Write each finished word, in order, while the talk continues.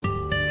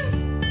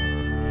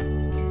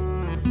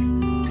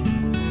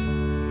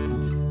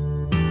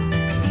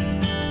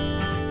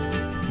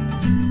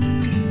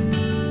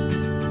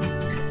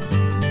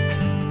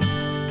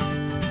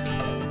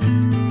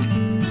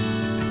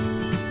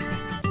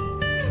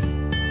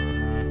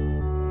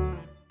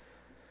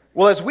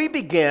Well, as we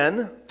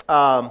begin,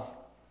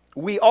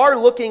 we are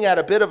looking at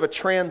a bit of a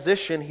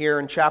transition here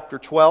in chapter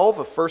 12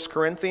 of 1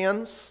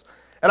 Corinthians.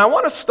 And I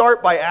want to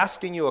start by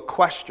asking you a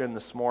question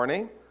this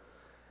morning.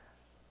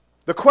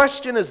 The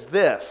question is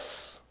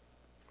this: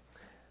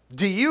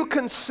 do you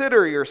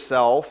consider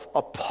yourself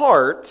a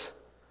part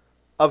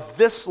of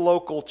this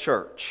local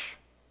church?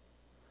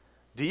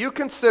 Do you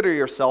consider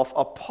yourself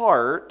a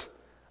part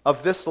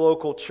of this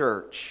local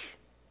church?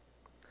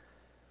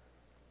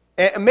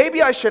 And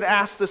maybe I should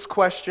ask this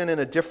question in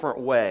a different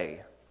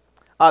way.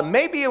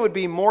 Maybe it would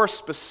be more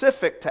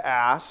specific to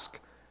ask,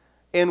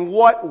 in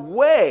what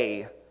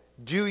way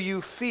do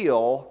you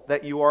feel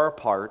that you are a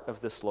part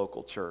of this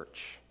local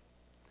church?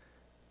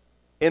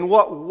 In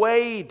what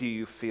way do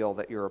you feel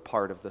that you're a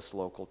part of this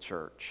local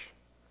church?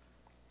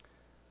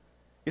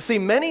 You see,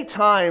 many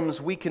times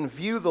we can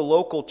view the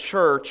local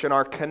church and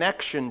our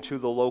connection to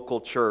the local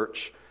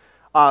church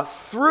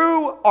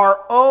through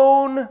our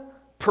own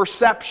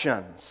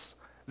perceptions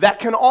that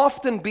can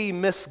often be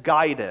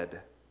misguided.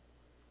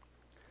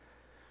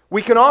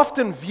 We can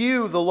often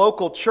view the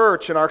local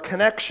church and our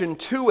connection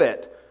to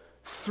it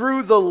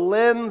through the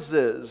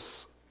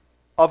lenses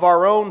of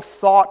our own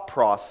thought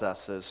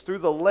processes, through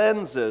the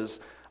lenses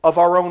of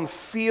our own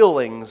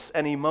feelings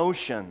and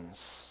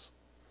emotions.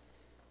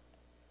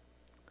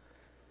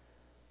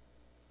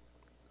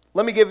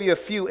 Let me give you a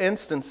few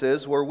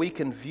instances where we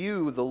can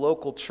view the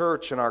local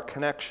church and our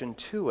connection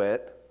to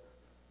it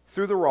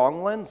through the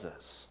wrong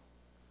lenses.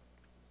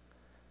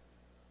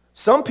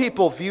 Some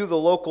people view the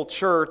local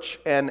church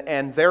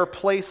and their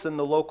place in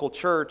the local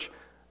church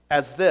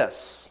as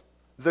this: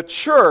 the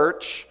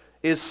church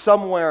is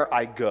somewhere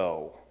I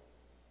go.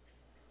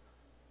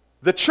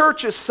 The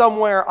church is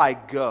somewhere I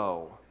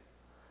go.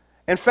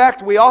 In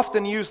fact, we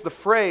often use the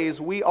phrase,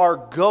 we are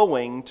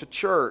going to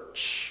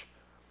church,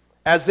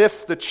 as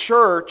if the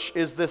church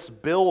is this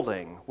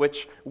building,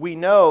 which we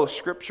know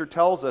Scripture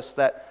tells us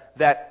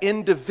that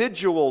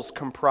individuals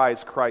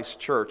comprise Christ's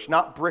church,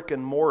 not brick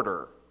and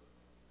mortar.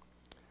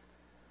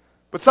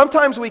 But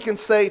sometimes we can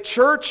say,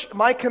 church,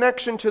 my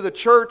connection to the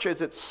church is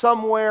it's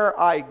somewhere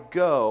I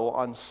go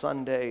on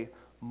Sunday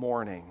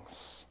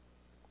mornings.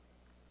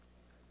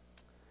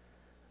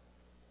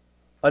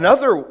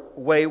 Another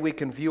way we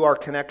can view our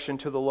connection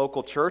to the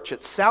local church,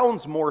 it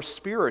sounds more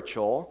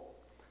spiritual,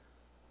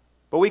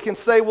 but we can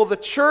say, well, the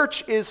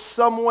church is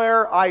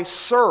somewhere I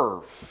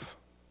serve.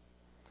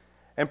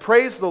 And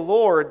praise the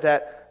Lord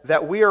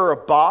that we are a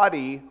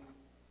body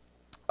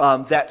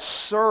that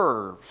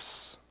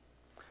serves.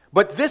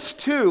 But this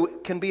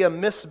too can be a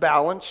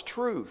misbalanced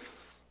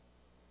truth.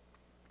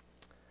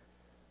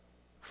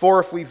 For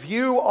if we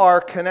view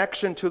our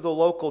connection to the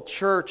local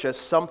church as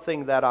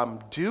something that I'm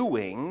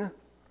doing,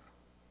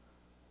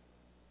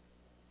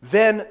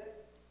 then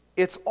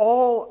it's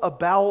all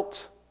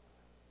about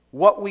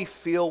what we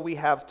feel we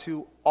have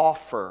to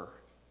offer.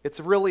 It's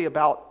really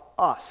about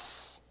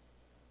us.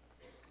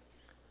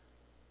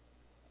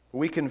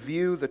 We can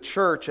view the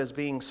church as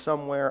being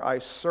somewhere I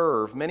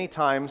serve. Many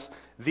times,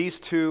 these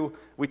two,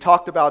 we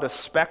talked about a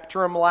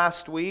spectrum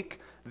last week.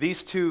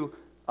 These two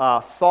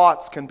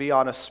thoughts can be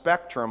on a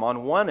spectrum.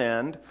 On one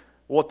end,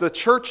 well, the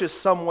church is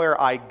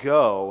somewhere I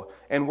go,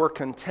 and we're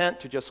content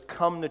to just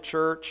come to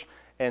church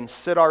and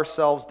sit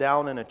ourselves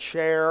down in a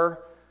chair,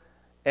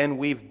 and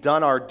we've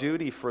done our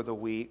duty for the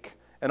week.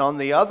 And on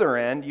the other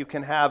end, you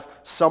can have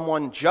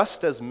someone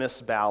just as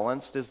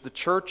misbalanced as the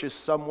church is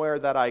somewhere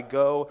that I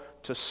go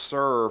to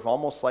serve,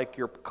 almost like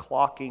you're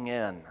clocking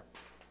in.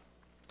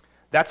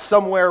 That's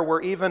somewhere where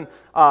even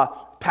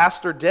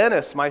Pastor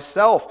Dennis,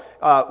 myself,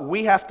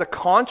 we have to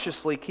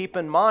consciously keep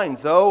in mind,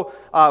 though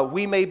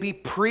we may be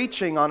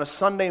preaching on a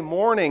Sunday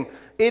morning,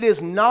 it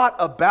is not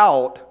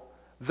about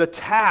the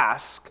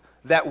task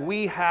that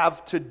we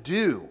have to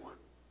do.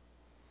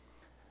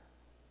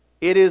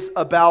 It is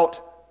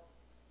about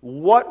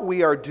what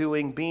we are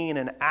doing being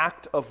an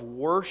act of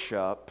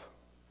worship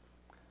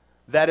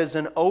that is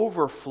an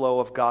overflow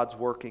of God's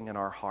working in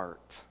our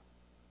heart.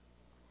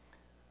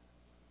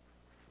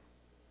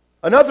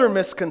 Another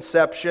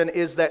misconception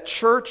is that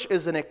church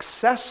is an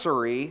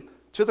accessory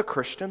to the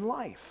Christian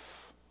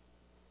life.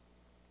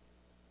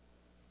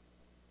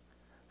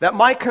 That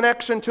my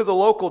connection to the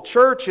local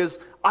church is,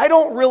 I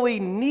don't really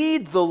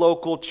need the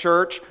local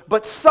church,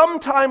 but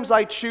sometimes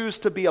I choose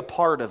to be a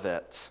part of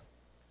it.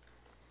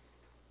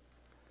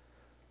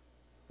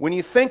 When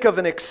you think of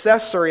an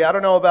accessory, I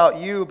don't know about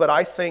you, but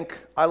I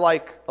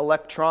like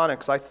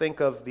electronics. I think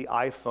of the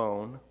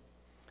iPhone.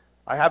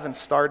 I haven't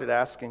started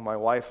asking my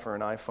wife for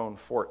an iPhone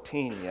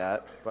 14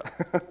 yet,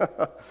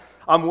 but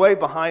I'm way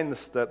behind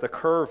the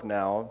curve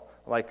now,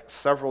 like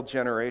several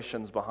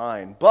generations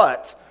behind.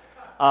 But,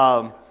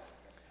 I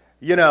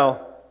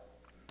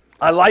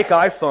like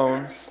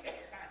iPhones.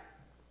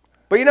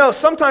 But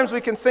sometimes we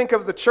can think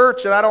of the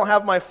church, and I don't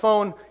have my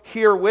phone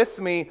here with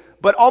me,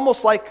 but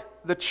almost like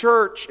the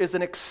church is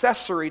an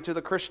accessory to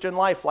the Christian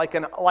life, like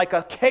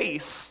a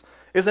case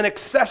is an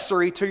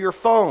accessory to your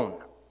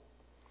phone.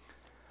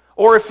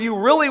 Or if you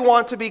really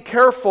want to be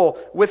careful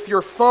with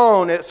your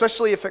phone,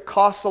 especially if it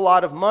costs a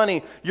lot of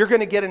money, you're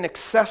going to get an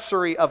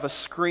accessory of a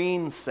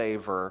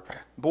screensaver.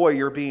 Boy,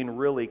 you're being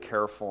really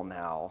careful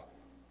now.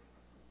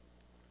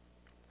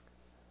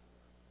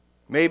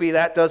 Maybe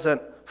that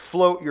doesn't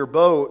float your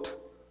boat.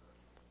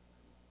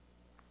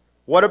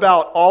 What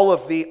about all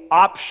of the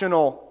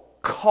optional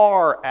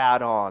car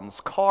add-ons,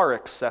 car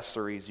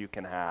accessories you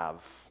can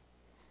have?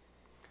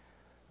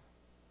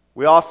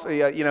 We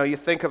often, you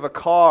think of a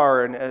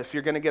car, and if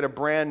you're going to get a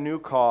brand new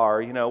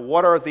car,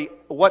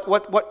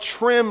 what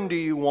trim do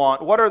you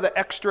want? What are the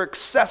extra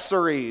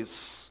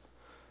accessories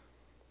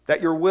that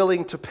you're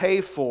willing to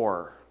pay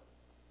for?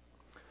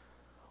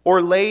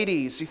 Or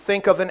ladies, you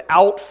think of an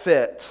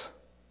outfit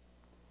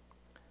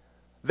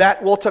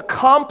that, to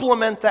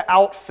complement the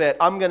outfit,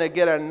 I'm going to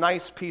get a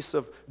nice piece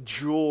of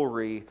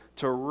jewelry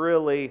to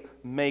really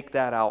make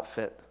that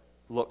outfit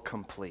look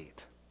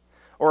complete.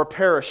 Or a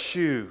pair of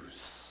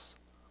shoes.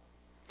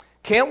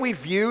 Can't we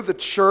view the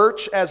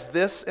church as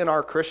this in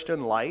our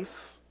Christian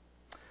life?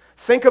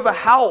 Think of a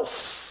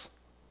house.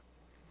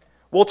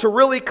 Well, to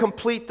really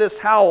complete this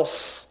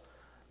house,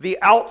 the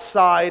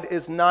outside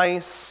is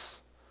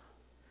nice,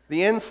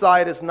 the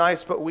inside is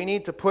nice, but we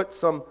need to put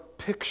some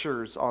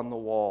pictures on the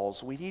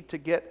walls. We need to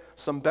get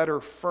some better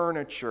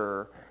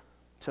furniture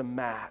to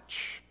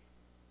match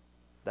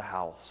the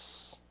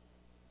house,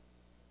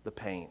 the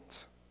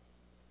paint.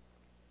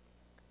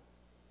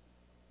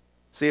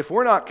 See, if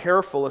we're not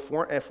careful,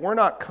 if we're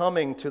not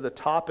coming to the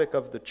topic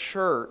of the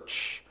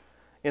church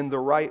in the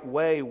right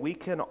way, we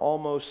can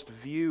almost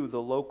view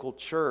the local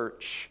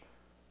church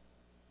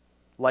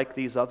like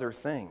these other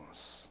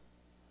things,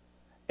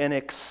 an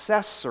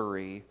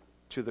accessory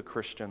to the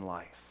Christian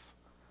life.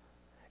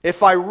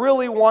 If I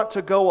really want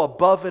to go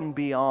above and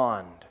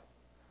beyond,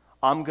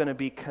 I'm going to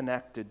be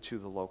connected to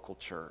the local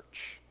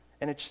church.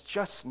 And it's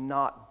just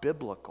not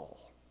biblical.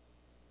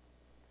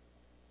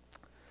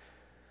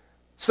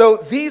 So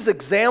these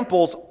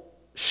examples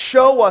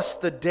show us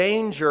the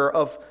danger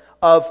of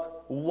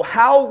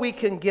how we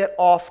can get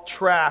off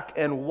track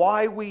and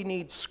why we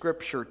need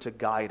Scripture to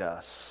guide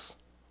us.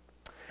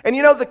 And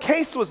the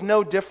case was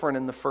no different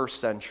in the first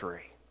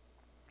century.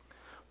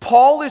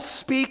 Paul is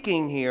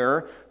speaking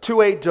here to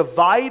a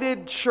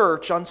divided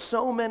church on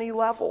so many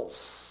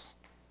levels.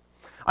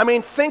 I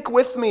mean, think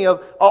with me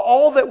of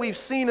all that we've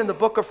seen in the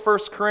book of 1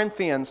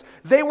 Corinthians.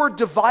 They were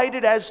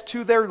divided as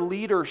to their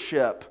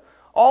leadership.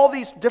 All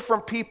these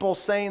different people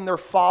saying they're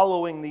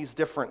following these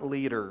different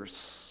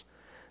leaders.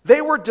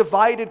 They were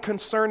divided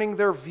concerning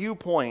their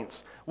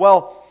viewpoints.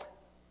 Well,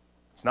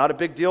 it's not a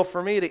big deal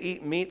for me to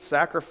eat meat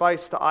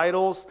sacrificed to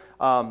idols.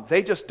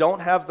 They just don't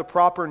have the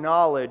proper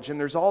knowledge, and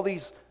there's all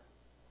these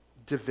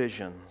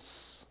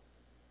divisions.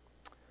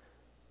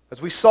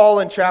 As we saw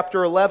in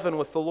chapter 11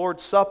 with the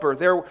Lord's Supper,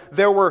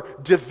 there were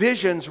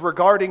divisions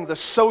regarding the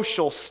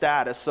social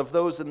status of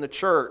those in the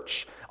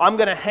church. I'm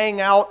going to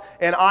hang out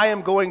and I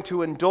am going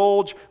to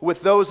indulge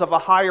with those of a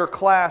higher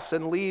class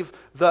and leave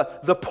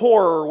the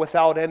poorer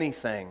without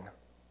anything.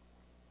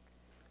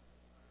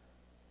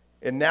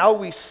 And now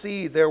we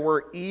see there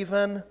were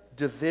even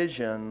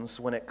divisions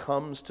when it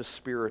comes to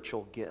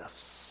spiritual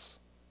gifts.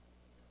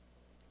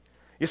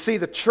 You see,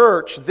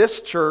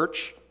 this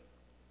church,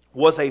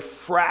 was a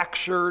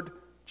fractured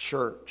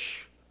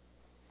church.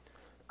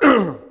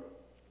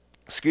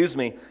 Excuse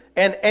me.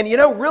 And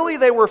really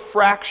they were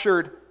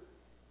fractured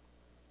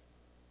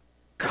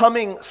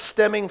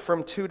stemming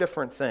from two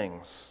different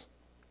things.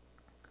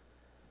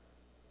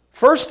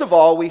 First of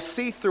all, we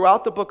see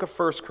throughout the book of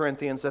 1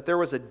 Corinthians that there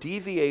was a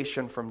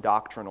deviation from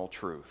doctrinal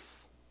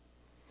truth.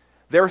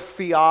 Their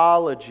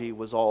theology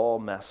was all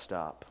messed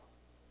up.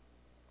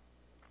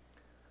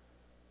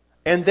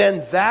 And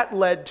then that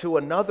led to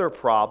another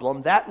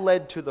problem. That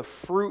led to the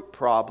fruit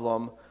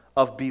problem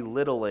of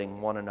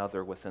belittling one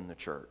another within the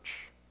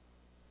church.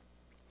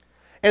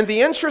 And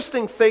the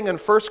interesting thing in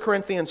 1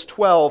 Corinthians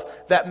 12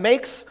 that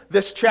makes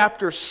this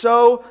chapter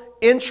so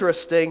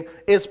interesting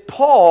is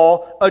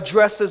Paul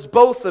addresses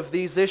both of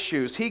these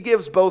issues. He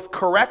gives both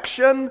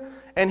correction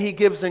and he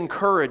gives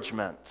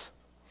encouragement.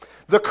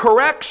 The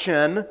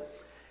correction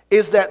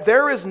is that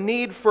there is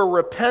need for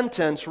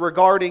repentance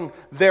regarding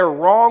their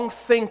wrong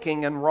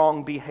thinking and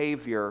wrong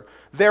behavior.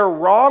 Their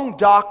wrong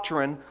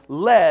doctrine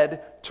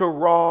led to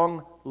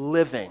wrong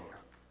living.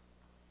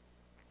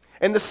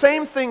 And the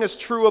same thing is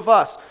true of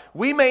us.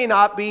 We may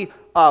not be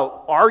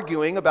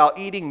arguing about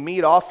eating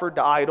meat offered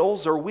to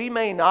idols, or we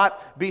may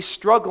not be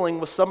struggling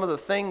with some of the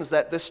things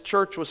that this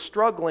church was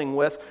struggling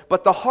with,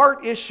 but the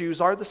heart issues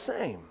are the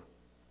same.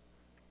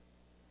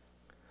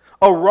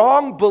 A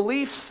wrong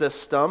belief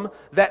system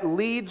that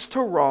leads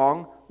to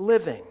wrong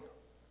living.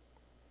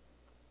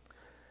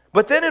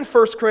 But then in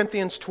 1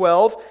 Corinthians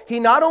 12, he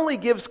not only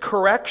gives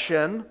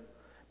correction,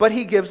 but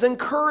he gives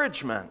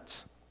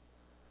encouragement.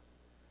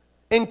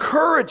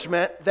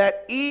 Encouragement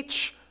that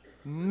each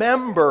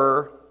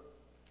member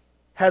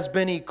has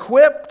been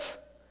equipped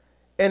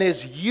and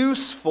is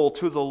useful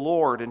to the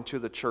Lord and to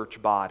the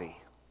church body.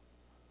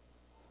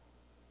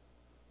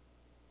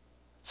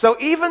 So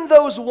even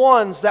those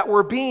ones that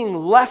were being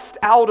left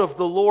out of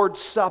the Lord's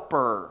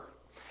Supper,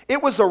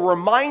 it was a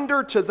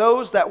reminder to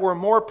those that were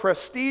more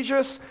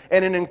prestigious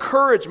and an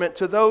encouragement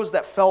to those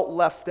that felt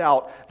left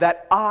out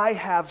that I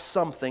have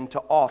something to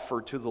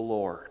offer to the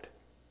Lord.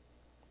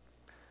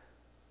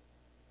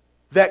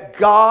 That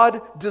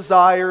God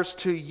desires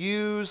to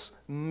use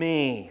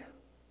me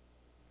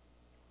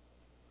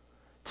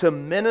to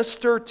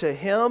minister to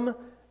Him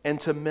and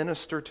to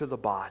minister to the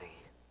body.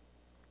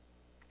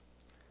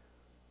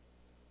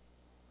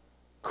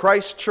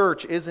 Christ's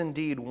church is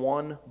indeed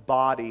one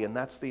body, and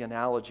that's the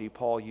analogy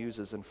Paul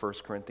uses in 1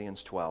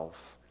 Corinthians 12.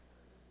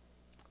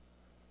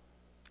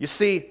 You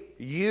see,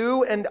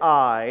 you and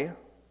I,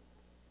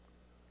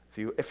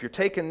 if you're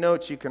taking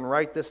notes, you can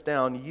write this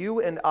down.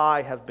 You and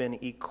I have been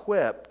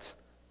equipped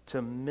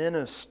to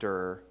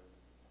minister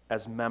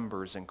as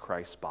members in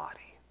Christ's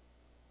body.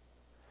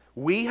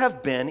 We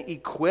have been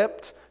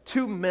equipped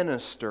to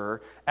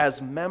minister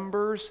as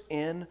members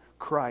in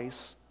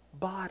Christ's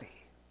body.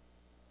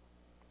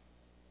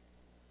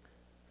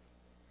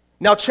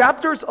 Now,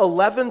 chapters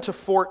 11 to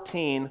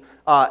 14,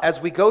 as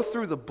we go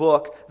through the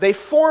book, they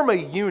form a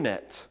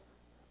unit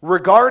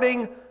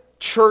regarding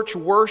church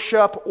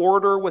worship,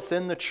 order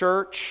within the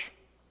church.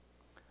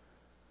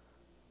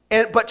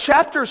 But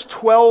chapters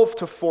 12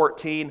 to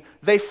 14,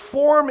 they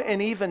form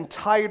an even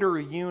tighter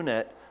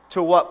unit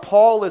to what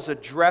Paul is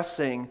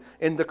addressing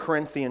in the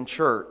Corinthian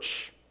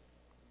church.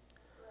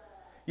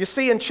 You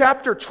see, in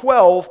chapter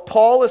 12,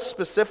 Paul is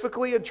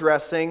specifically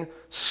addressing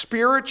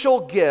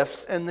spiritual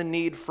gifts and the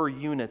need for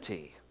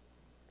unity.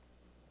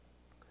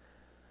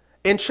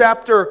 In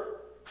chapter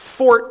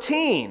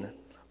 14,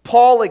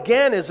 Paul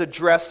again is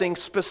addressing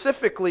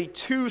specifically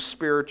two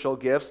spiritual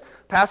gifts.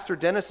 Pastor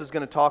Dennis is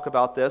going to talk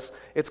about this.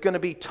 It's going to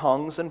be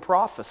tongues and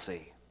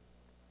prophecy.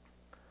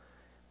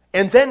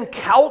 And then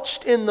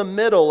couched in the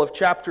middle of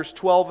chapters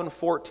 12 and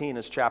 14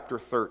 is chapter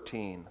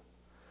 13.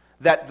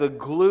 That the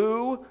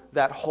glue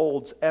that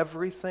holds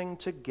everything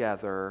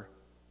together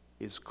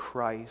is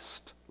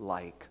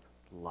Christ-like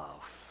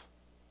love.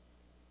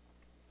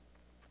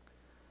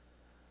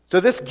 So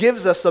this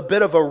gives us a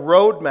bit of a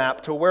roadmap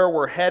to where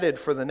we're headed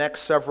for the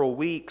next several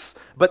weeks.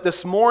 But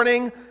this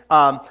morning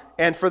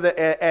and for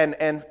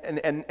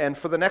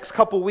the next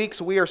couple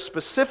weeks, we are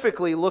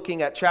specifically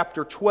looking at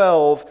chapter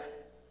 12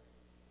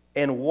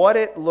 and what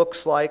it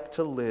looks like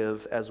to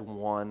live as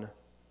one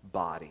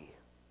body.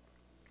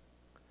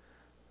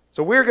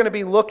 So we're going to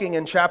be looking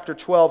in chapter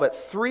 12 at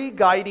three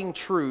guiding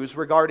truths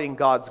regarding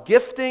God's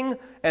gifting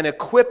and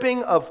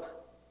equipping of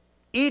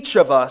each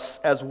of us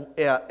as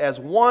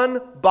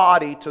one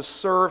body to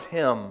serve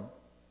Him.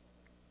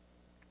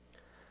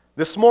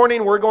 This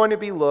morning we're going to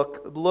be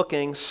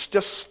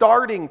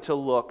starting to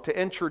look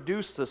to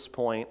introduce this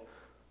point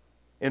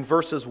in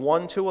verses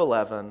 1 to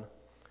 11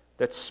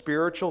 that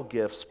spiritual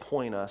gifts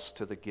point us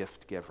to the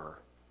gift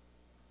giver.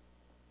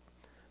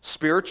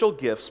 Spiritual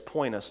gifts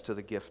point us to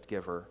the gift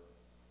giver.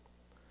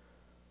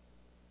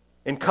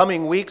 In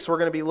coming weeks, we're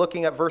going to be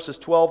looking at verses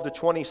 12 to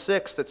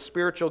 26, that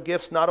spiritual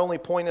gifts not only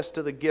point us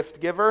to the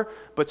gift giver,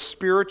 but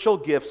spiritual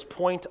gifts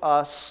point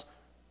us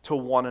to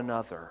one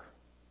another.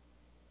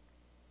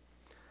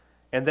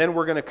 And then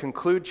we're going to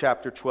conclude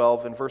chapter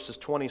 12 in verses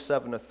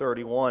 27 to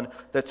 31,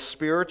 that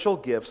spiritual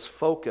gifts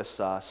focus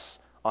us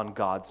on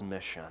God's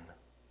mission.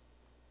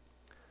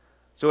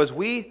 So as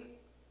we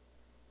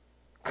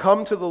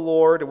come to the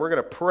Lord and we're going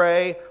to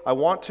pray, I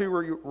want to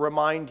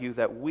remind you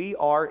that we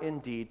are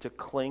indeed to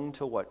cling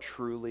to what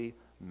truly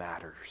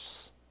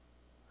matters.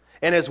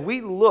 And as we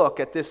look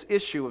at this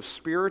issue of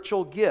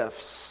spiritual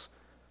gifts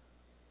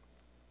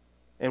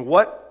and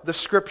what the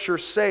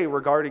Scriptures say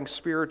regarding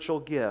spiritual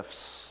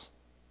gifts,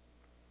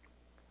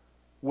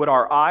 would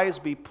our eyes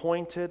be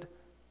pointed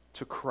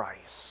to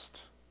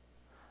Christ,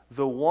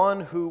 the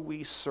one who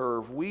we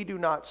serve? We do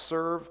not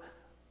serve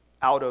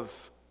out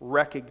of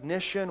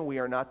recognition. We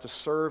are not to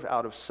serve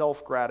out of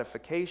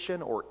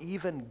self-gratification or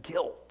even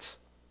guilt.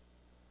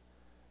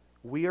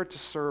 We are to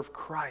serve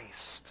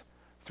Christ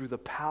through the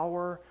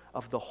power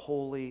of the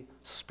Holy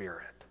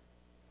Spirit.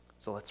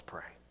 So let's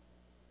pray.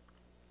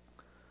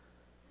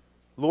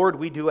 Lord,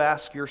 we do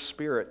ask your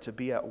Spirit to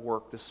be at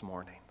work this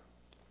morning.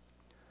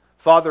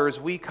 Father, as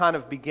we kind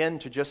of begin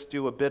to just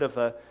do a bit of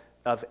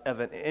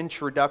an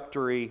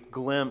introductory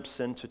glimpse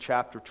into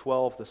chapter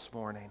 12 this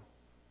morning,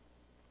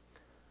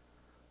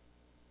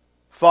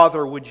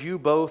 Father, would you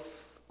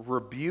both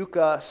rebuke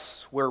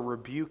us where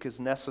rebuke is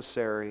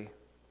necessary,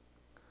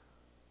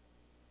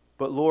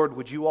 but Lord,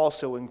 would you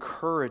also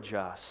encourage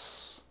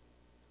us?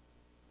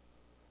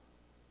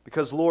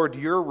 Because Lord,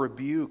 your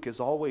rebuke is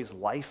always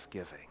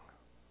life-giving.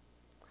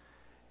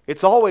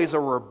 It's always a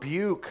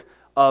rebuke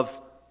of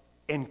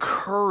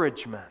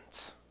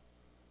encouragement.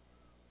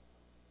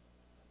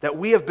 That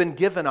we have been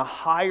given a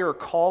higher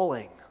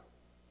calling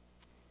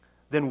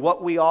than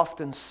what we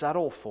often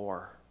settle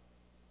for.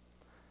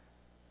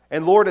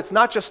 And Lord, it's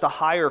not just a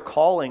higher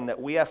calling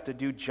that we have to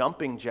do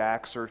jumping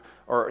jacks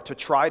or to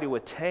try to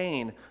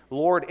attain.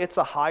 Lord, it's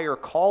a higher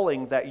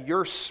calling that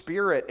your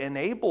Spirit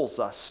enables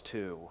us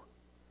to.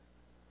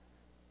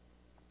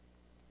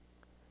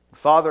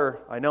 Father,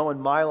 I know in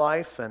my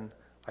life, and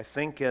I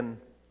think in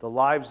the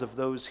lives of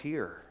those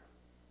here,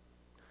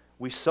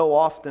 we so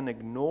often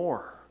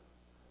ignore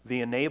the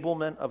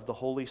enablement of the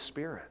Holy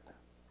Spirit.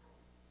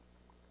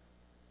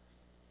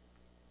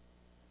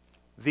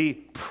 The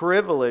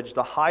privilege,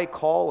 the high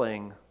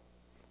calling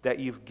that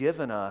you've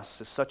given us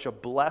is such a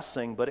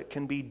blessing, but it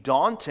can be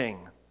daunting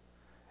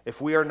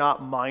if we are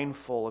not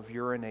mindful of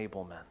your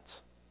enablement.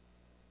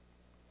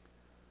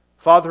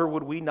 Father,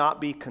 would we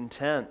not be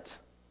content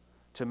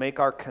to make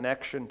our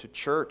connection to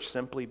church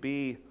simply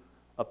be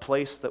a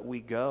place that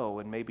we go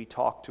and maybe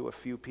talk to a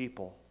few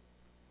people?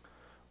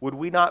 Would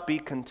we not be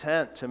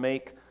content to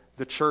make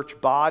the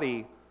church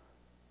body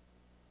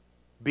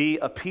be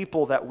a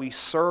people that we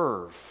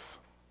serve?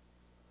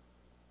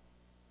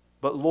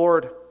 But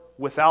Lord,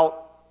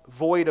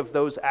 void of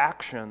those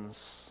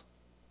actions,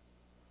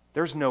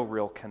 there's no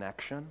real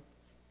connection.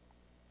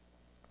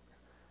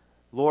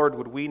 Lord,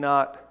 would we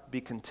not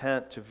be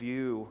content to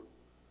view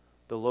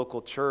the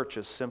local church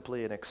as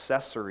simply an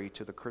accessory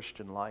to the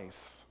Christian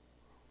life?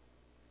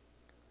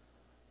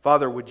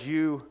 Father, would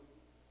you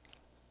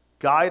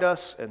guide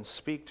us and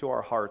speak to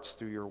our hearts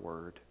through your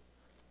word?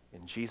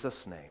 In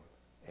Jesus' name,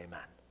 amen.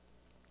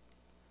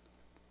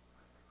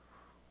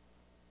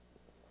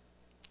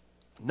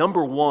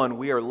 Number one,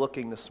 we are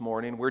looking this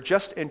morning, we're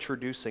just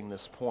introducing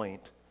this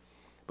point,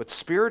 but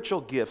spiritual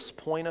gifts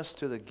point us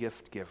to the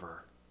gift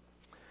giver.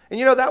 And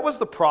you know, that was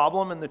the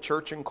problem in the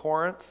church in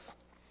Corinth.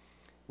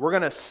 We're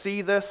going to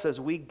see this as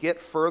we get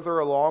further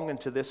along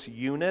into this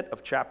unit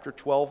of chapter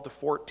 12 to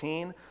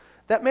 14.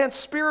 That, man,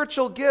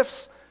 spiritual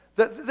gifts,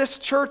 that this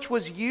church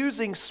was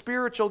using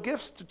spiritual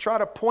gifts to try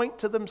to point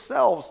to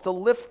themselves, to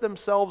lift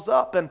themselves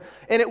up. And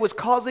it was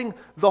causing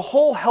the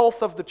whole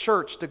health of the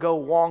church to go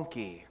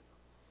wonky.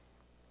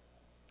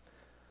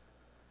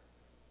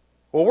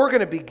 Well, we're going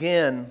to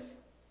begin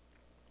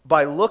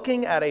by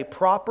looking at a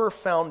proper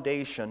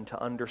foundation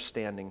to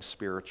understanding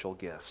spiritual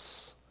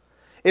gifts.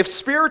 If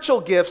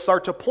spiritual gifts are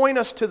to point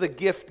us to the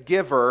gift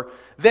giver,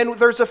 then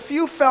there's a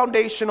few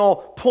foundational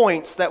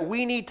points that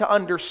we need to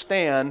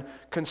understand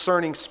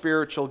concerning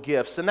spiritual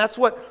gifts. And that's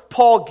what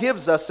Paul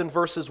gives us in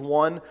verses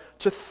 1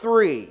 to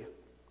 3.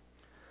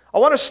 I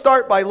want to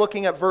start by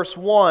looking at verse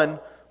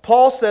 1.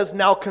 Paul says,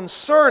 "Now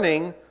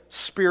concerning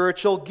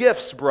spiritual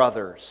gifts,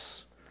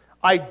 brothers,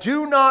 I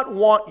do not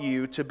want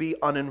you to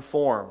be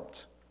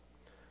uninformed.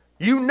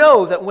 You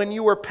know that when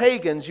you were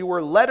pagans, you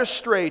were led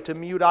astray to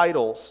mute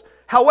idols,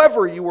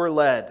 however you were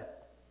led.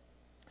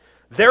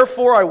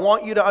 Therefore, I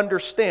want you to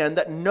understand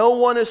that no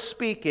one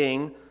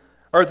speaking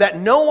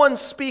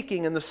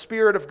in the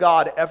Spirit of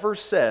God ever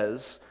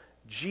says,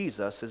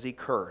 Jesus is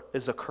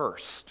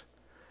accursed.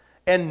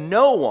 And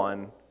no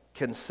one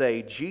can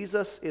say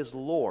Jesus is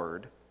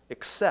Lord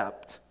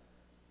except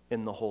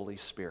in the Holy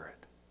Spirit."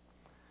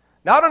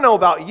 Now, I don't know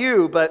about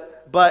you,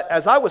 but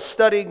as I was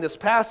studying this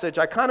passage,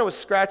 I kind of was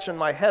scratching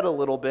my head a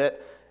little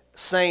bit,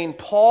 saying,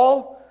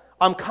 Paul,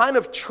 I'm kind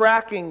of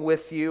tracking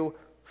with you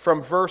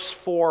from verse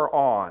 4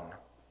 on.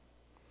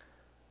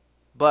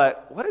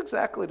 But what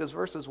exactly does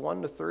verses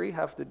 1 to 3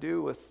 have to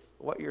do with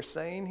what you're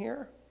saying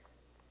here?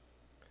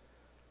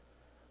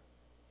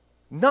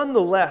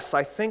 Nonetheless,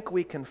 I think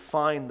we can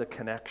find the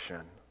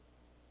connection.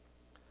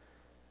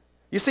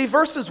 You see,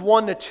 verses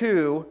 1 to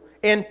 2,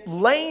 and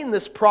laying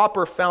this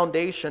proper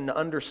foundation to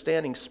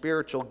understanding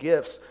spiritual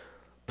gifts,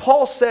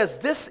 Paul says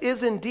this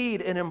is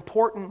indeed an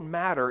important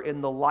matter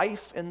in the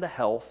life and the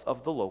health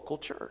of the local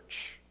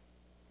church.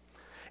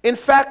 In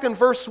fact, in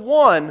verse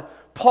 1,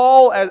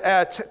 Paul,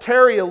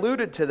 Terry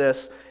alluded to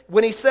this,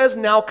 when he says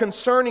now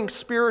concerning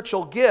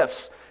spiritual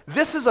gifts,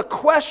 this is a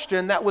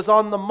question that was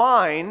on the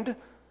mind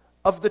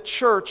of the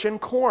church in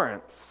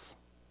Corinth.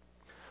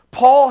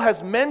 Paul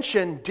has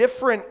mentioned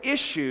different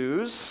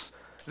issues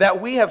that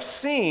we have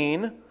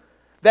seen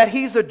that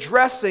he's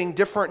addressing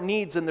different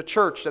needs in the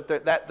church that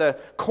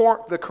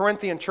the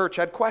Corinthian church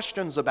had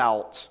questions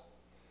about.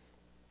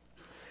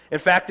 In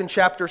fact, in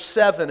chapter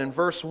 7 and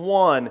verse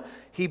 1,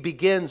 he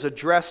begins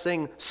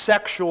addressing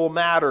sexual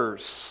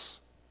matters.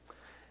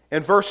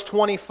 In verse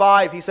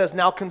 25, he says,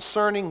 now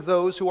concerning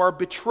those who are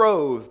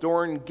betrothed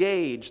or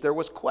engaged, there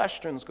was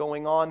questions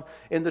going on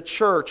in the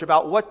church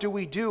about what do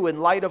we do in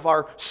light of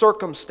our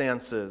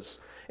circumstances.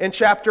 In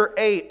chapter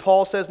 8,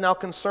 Paul says, now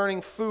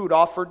concerning food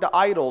offered to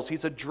idols,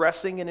 he's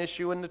addressing an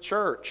issue in the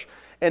church.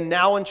 And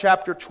now in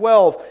chapter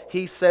 12,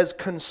 he says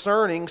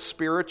concerning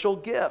spiritual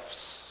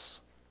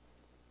gifts.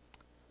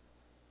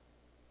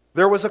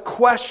 There was a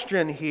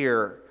question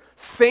here.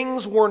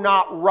 Things were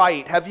not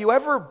right. Have you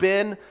ever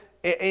been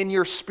in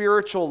your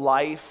spiritual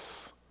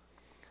life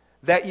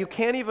that you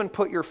can't even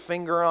put your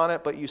finger on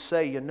it, but you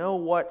say, you know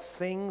what,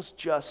 things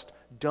just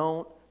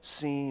don't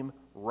seem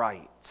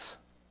right.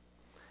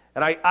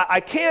 And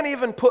I can't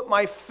even put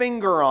my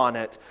finger on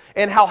it.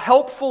 And how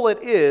helpful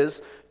it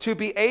is to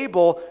be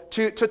able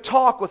to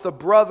talk with a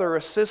brother or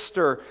a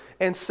sister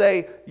and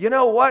say, you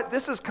know what,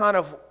 this is kind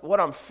of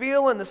what I'm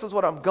feeling, this is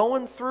what I'm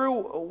going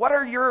through. What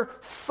are your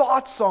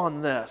thoughts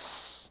on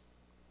this?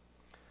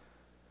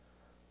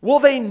 Well,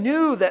 they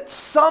knew that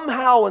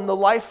somehow in the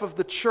life of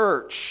the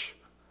church,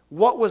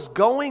 what was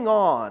going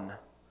on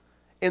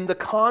in the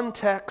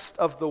context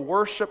of the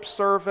worship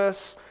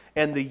service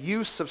and the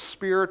use of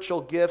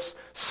spiritual gifts,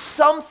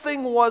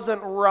 something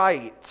wasn't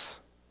right.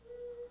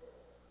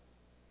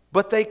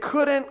 But they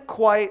couldn't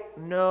quite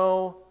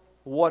know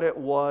what it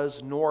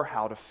was nor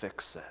how to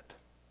fix it.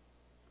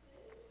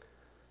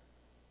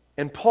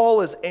 And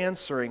Paul is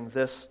answering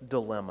this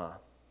dilemma.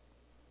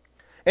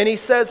 And he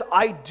says,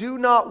 I do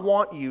not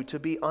want you to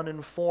be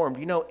uninformed.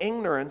 You know,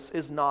 ignorance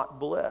is not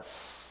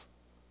bliss.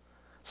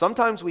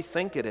 Sometimes we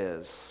think it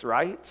is,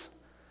 right?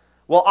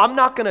 Well, I'm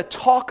not going to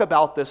talk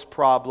about this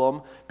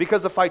problem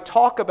because if I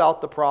talk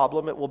about the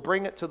problem, it will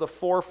bring it to the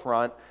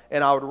forefront,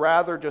 and I would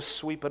rather just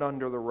sweep it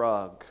under the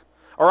rug.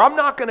 Or I'm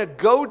not going to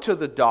go to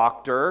the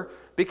doctor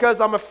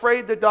because I'm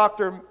afraid the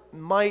doctor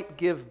might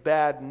give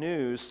bad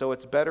news, so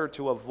it's better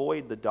to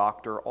avoid the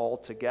doctor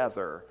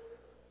altogether.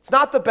 It's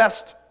not the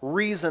best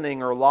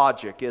reasoning or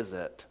logic, is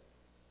it?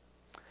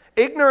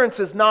 Ignorance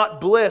is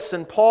not bliss,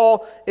 and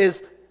Paul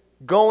is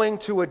going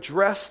to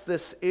address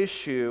this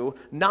issue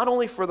not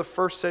only for the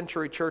first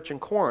century church in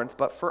Corinth,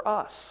 but for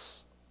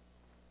us.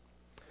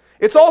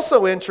 It's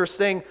also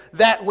interesting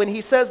that when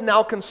he says,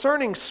 now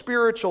concerning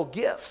spiritual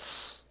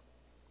gifts,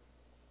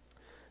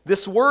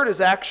 this word is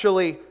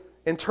actually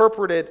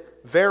interpreted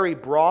very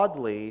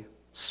broadly,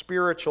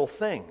 spiritual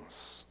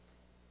things.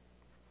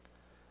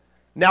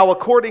 Now,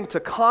 according to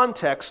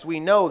context,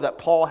 we know that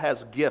Paul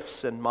has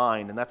gifts in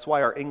mind, and that's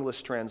why our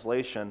English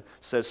translation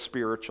says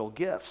spiritual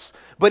gifts.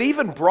 But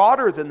even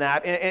broader than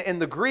that, in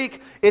the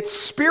Greek, it's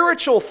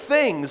spiritual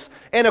things,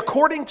 and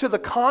according to the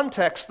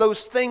context,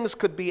 those things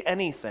could be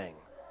anything.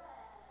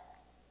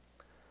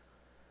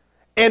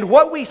 And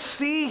what we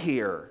see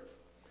here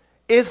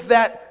is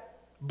that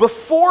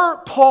before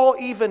Paul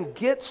even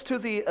gets to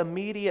the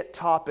immediate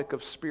topic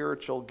of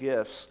spiritual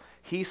gifts,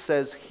 he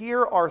says,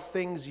 here are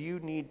things you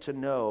need to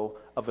know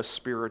of a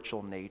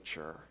spiritual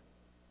nature.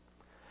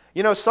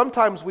 You know,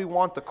 sometimes we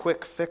want the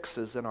quick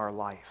fixes in our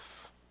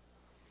life.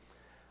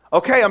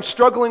 Okay, I'm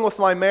struggling with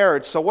my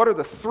marriage, so what are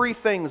the 3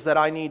 things that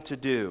I need to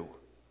do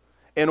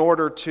in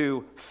order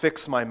to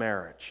fix my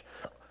marriage?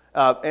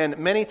 And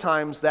many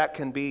times that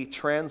can be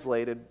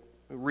translated,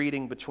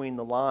 reading between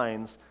the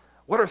lines,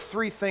 what are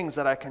 3 things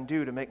that I can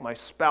do to make my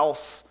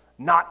spouse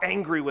not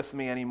angry with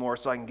me anymore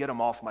so I can get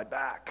them off my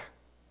back?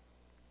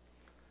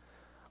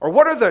 Or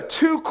what are the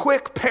 2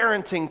 quick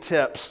parenting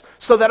tips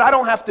so that I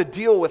don't have to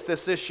deal with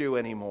this issue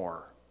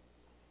anymore?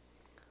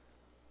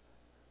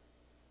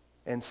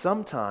 And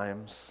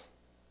sometimes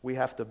we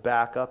have to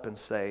back up and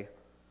say,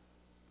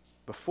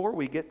 before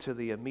we get to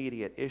the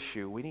immediate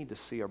issue, we need to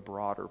see a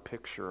broader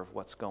picture of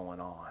what's going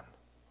on.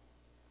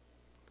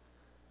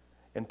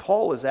 And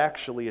Paul is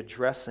actually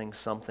addressing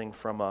something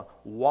from a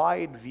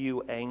wide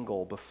view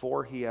angle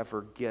before he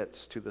ever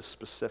gets to the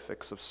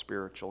specifics of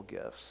spiritual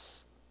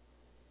gifts.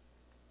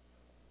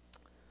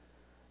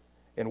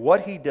 And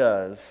what he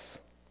does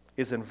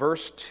is in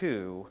verse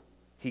 2,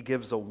 he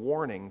gives a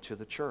warning to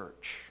the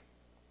church.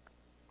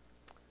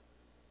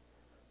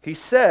 He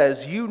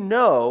says, you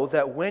know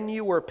that when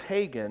you were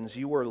pagans,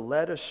 you were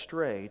led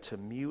astray to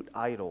mute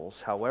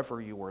idols,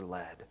 however you were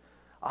led.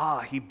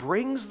 He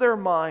brings their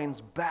minds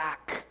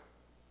back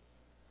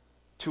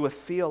to a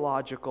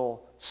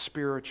theological,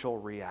 spiritual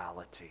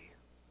reality.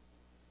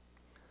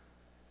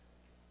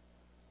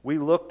 We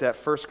looked at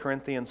 1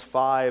 Corinthians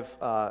 5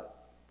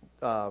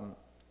 a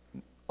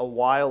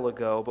while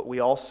ago, but we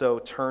also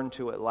turned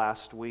to it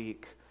last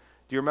week.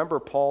 Do you remember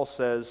Paul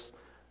says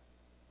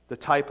the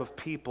type of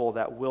people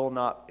that will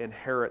not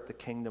inherit the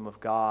kingdom of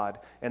God?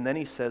 And then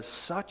he says,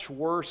 such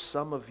were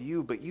some of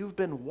you, but you've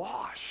been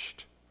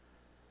washed.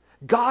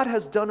 God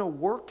has done a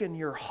work in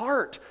your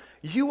heart.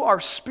 You are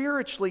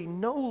spiritually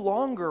no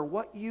longer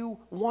what you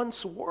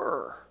once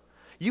were.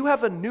 You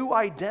have a new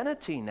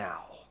identity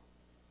now.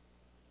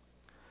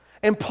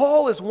 And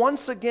Paul is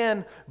once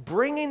again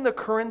bringing the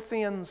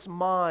Corinthians'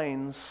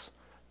 minds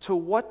to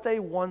what they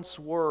once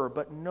were,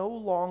 but no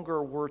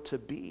longer were to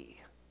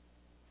be.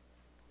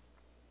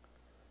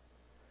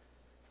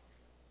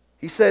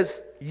 He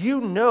says,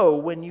 you know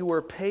when you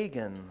were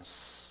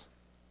pagans,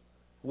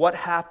 what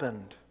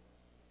happened?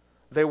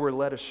 They were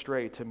led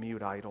astray to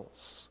mute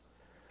idols.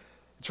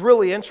 It's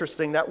really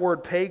interesting, that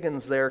word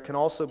pagans there can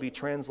also be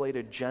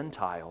translated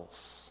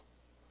Gentiles.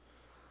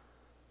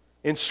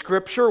 In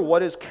Scripture,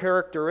 what is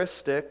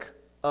characteristic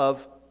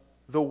of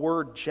the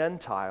word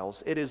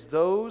Gentiles? It is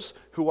those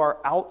who are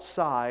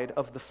outside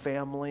of the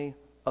family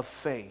of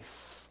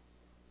faith.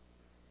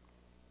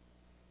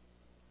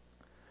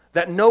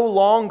 That no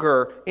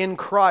longer in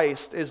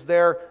Christ is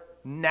there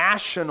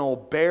national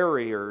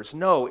barriers.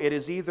 No, it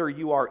is either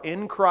you are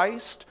in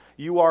Christ,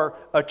 you are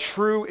a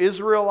true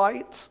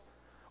Israelite,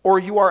 or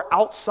you are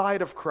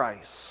outside of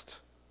Christ.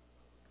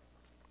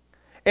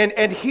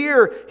 And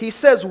here he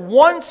says,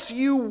 once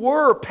you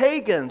were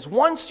pagans,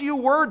 once you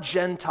were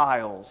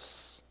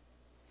Gentiles.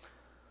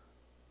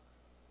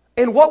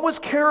 And what was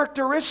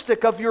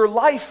characteristic of your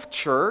life,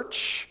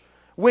 church,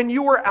 when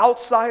you were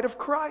outside of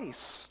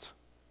Christ?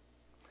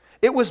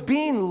 It was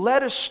being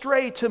led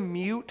astray to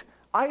mute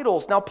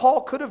idols. Now,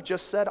 Paul could have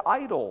just said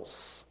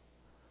idols.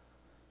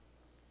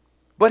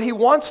 But he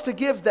wants to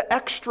give the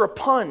extra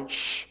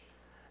punch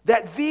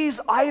that these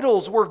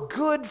idols were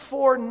good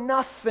for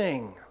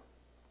nothing.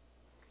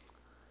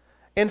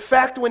 In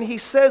fact, when he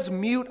says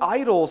mute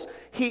idols,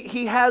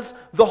 he has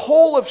the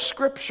whole of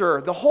Scripture,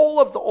 the whole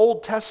of the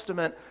Old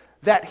Testament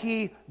that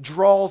he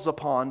draws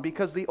upon,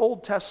 because the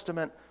Old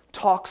Testament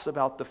talks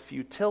about the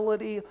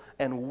futility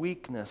and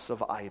weakness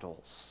of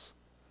idols.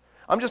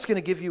 I'm just going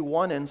to give you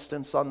one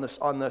instance on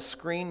the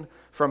screen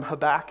from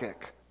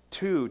Habakkuk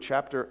 2,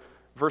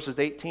 verses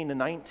 18 to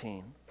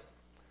 19.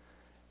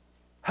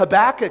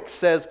 Habakkuk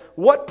says,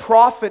 "What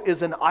profit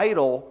is an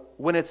idol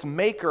when its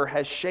maker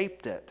has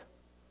shaped it?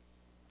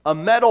 A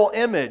metal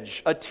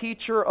image, a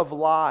teacher of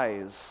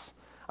lies."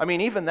 I mean,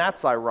 even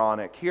that's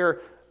ironic.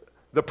 Here,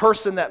 the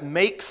person that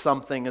makes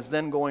something is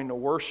then going to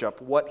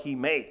worship what he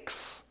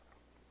makes.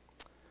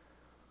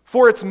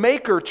 "For its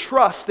maker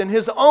trusts in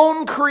his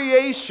own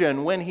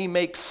creation when he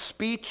makes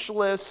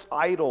speechless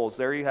idols."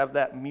 There you have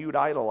that mute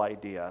idol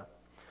idea.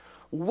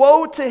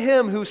 "Woe to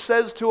him who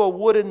says to a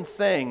wooden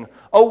thing,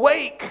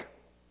 'Awake!'"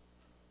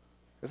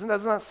 Doesn't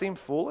that seem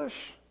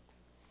foolish?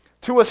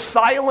 "To a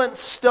silent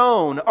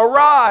stone,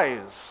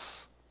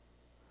 'Arise!'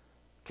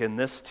 Can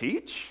this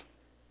teach?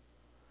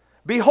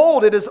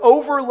 Behold, it is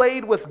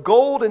overlaid with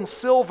gold and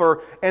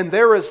silver, and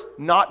there is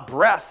not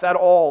breath at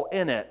all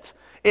in it.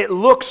 It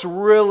looks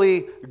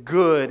really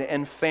good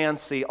and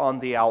fancy on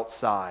the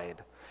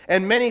outside."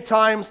 And many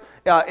times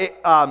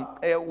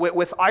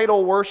with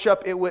idol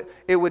worship, it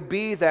would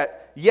be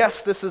that,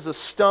 yes, this is a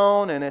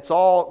stone and it's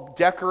all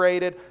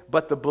decorated,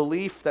 but the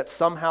belief that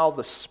somehow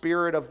the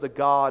Spirit of the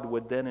God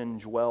would then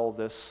indwell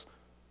this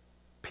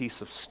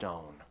piece of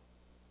stone.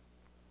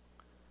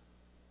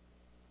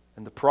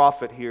 And the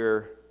prophet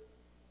here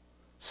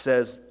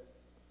says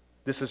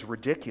this is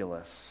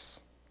ridiculous.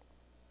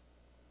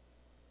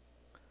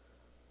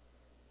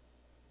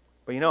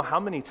 But you know, how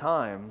many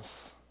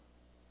times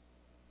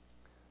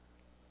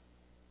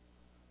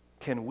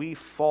can we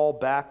fall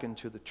back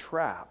into the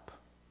trap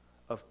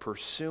of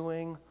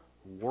pursuing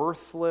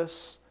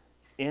worthless,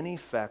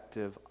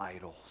 ineffective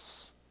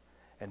idols?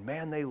 And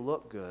man, they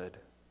look good.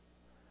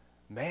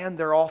 Man,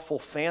 they're awful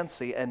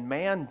fancy. And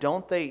man,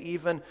 don't they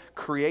even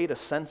create a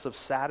sense of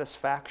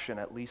satisfaction,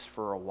 at least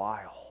for a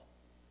while.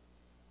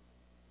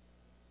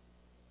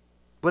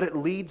 But it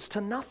leads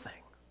to nothing.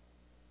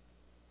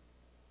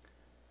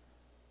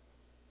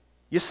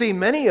 You see,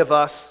 many of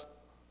us,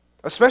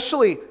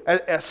 especially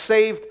as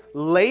saved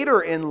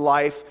later in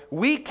life,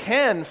 you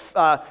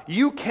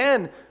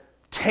can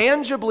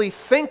tangibly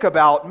think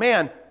about,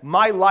 man,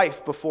 my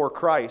life before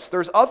Christ.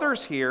 There's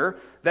others here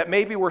that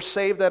maybe were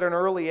saved at an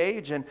early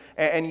age,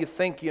 and you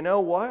think, you know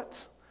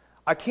what?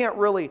 I can't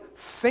really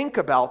think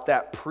about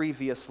that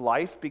previous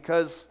life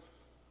because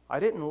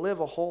I didn't live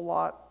a whole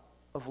lot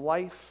of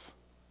life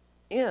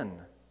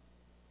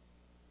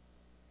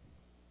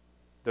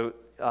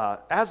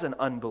as an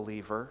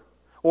unbeliever,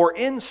 or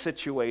in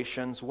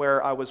situations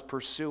where I was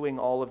pursuing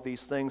all of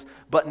these things.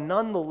 But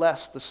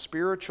nonetheless, the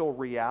spiritual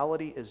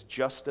reality is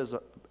just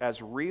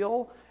as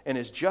real and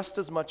is just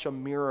as much a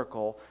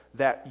miracle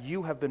that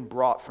you have been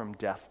brought from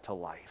death to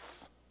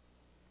life.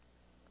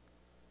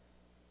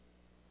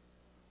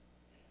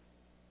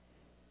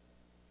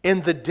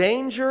 And the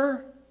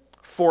danger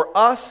for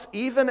us,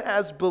 even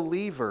as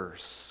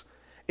believers,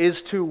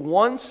 is to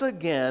once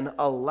again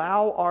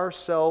allow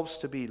ourselves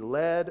to be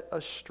led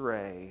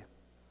astray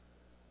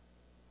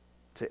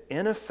to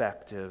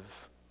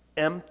ineffective,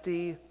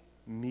 empty,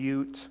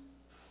 mute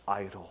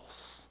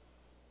idols.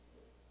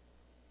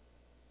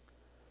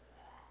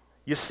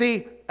 You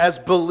see, as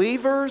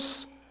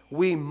believers,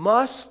 we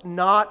must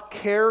not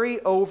carry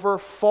over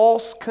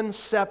false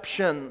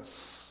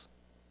conceptions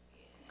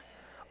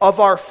of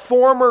our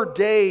former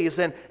days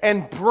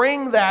and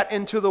bring that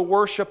into the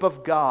worship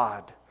of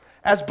God.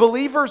 As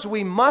believers,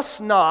 we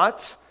must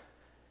not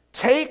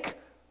take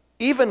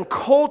even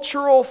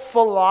cultural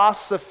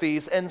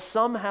philosophies and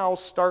somehow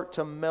start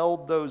to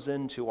meld those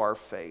into our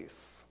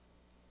faith.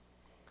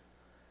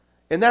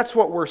 And that's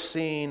what we're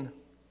seeing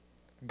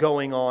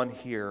going on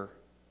here.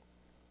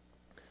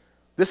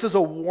 This is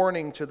a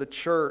warning to the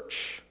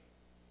church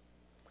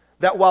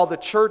that while the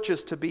church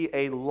is to be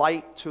a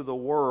light to the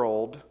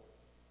world,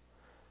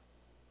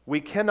 we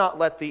cannot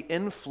let the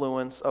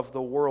influence of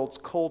the world's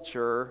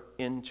culture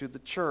into the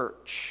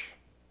church.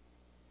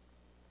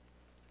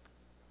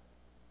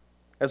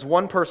 As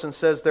one person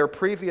says, their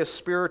previous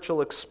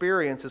spiritual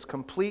experience is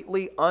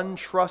completely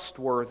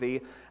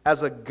untrustworthy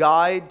as a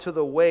guide to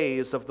the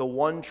ways of the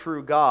one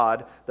true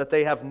God that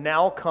they have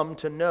now come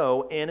to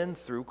know in and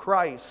through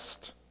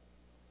Christ.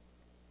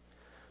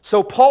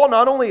 So Paul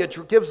not only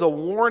gives a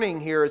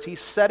warning here as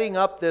he's setting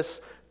up this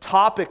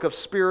topic of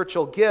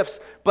spiritual gifts,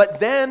 but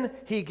then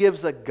he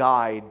gives a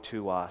guide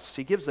to us.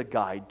 He gives a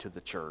guide to the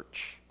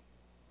church.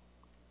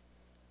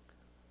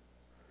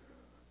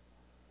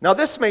 Now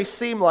this may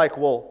seem like,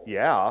 well,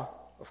 yeah,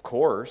 of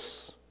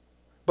course.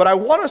 But I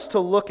want us to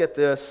look at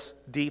this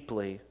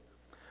deeply.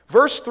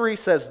 Verse 3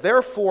 says,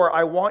 "Therefore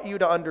I want you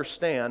to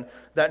understand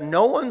that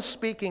no one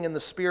speaking in the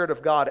Spirit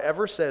of God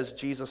ever says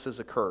Jesus is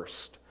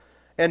accursed.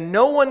 And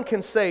no one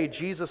can say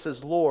Jesus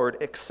is Lord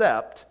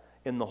except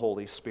in the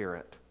Holy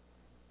Spirit."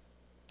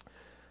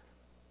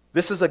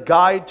 This is a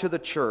guide to the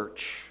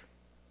church.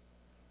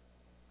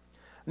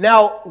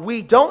 Now,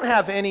 we don't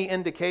have any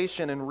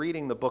indication in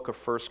reading the book of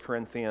 1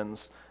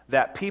 Corinthians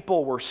that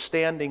people were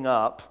standing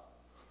up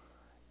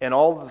and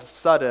all of a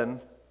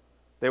sudden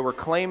they were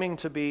claiming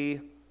to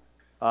be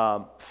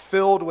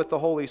filled with the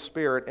Holy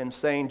Spirit and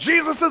saying,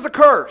 Jesus is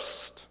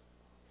accursed.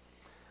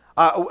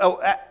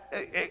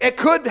 It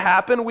could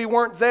happen. We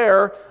weren't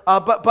there.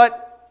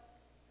 But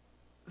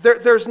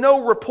there's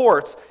no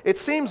reports. It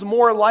seems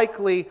more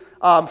likely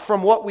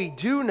from what we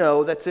do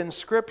know that's in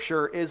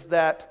Scripture is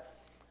that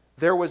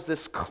there was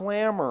this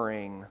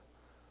clamoring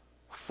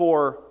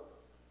for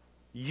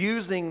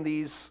using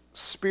these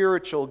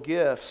spiritual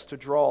gifts to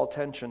draw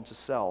attention to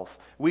self.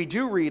 We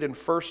do read in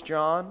 1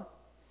 John,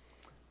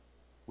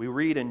 we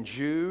read in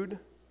Jude,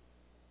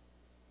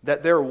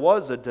 that there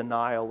was a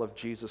denial of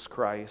Jesus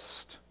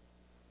Christ,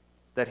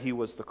 that he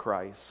was the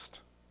Christ.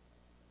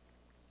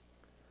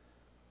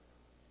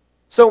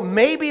 So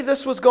maybe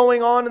this was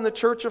going on in the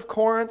church of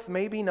Corinth,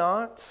 maybe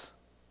not.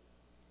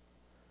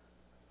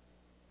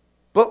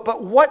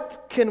 But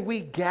what can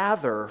we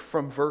gather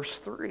from verse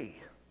 3?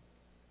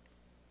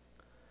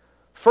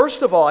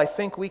 First of all, I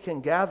think we can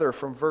gather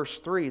from verse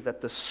 3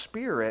 that the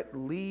Spirit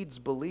leads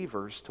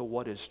believers to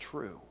what is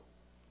true.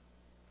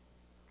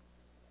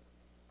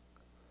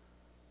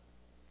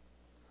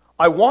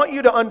 I want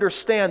you to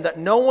understand that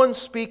no one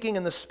speaking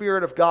in the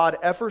Spirit of God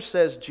ever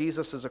says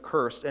Jesus is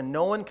accursed, and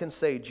no one can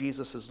say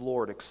Jesus is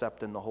Lord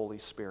except in the Holy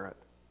Spirit.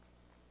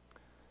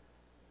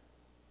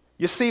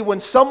 You see, when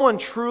someone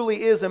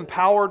truly is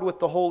empowered with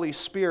the Holy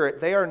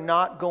Spirit, they are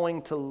not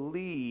going to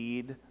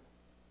lead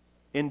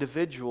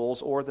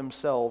individuals or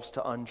themselves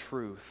to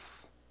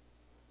untruth.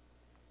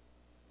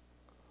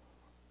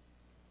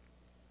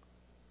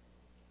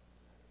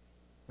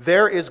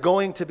 There is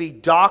going to be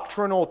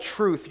doctrinal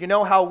truth. You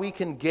know how we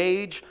can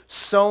gauge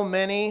so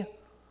many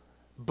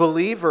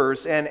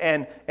believers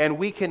and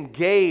we can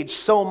gauge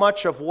so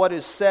much of what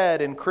is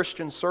said in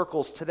Christian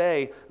circles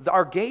today.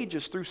 Our gauge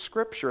is through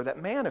Scripture.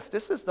 That, man, if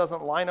this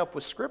doesn't line up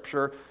with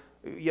Scripture,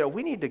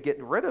 we need to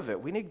get rid of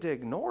it. We need to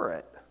ignore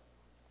it.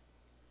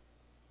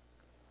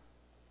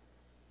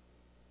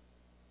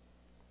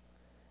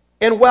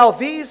 And while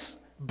these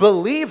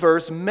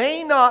believers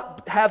may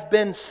not have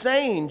been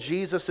saying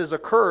Jesus is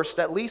accursed,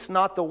 at least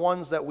not the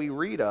ones that we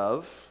read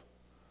of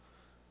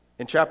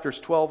in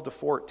chapters 12 to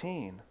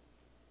 14.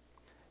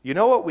 You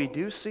know what we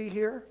do see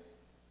here?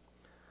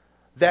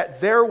 That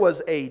there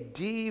was a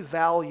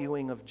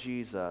devaluing of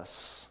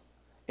Jesus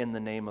in the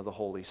name of the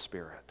Holy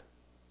Spirit.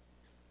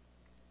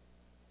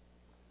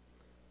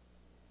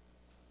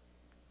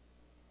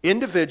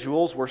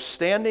 Individuals were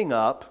standing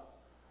up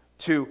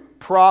to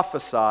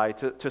prophesy,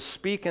 to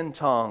speak in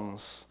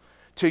tongues,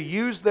 to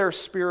use their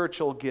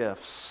spiritual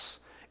gifts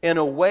in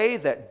a way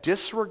that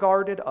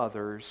disregarded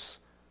others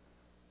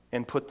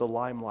and put the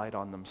limelight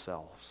on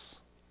themselves.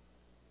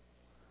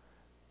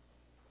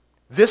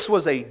 This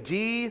was a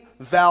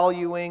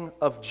devaluing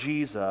of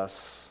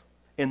Jesus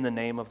in the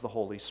name of the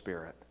Holy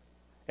Spirit.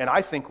 And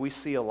I think we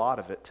see a lot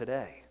of it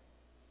today.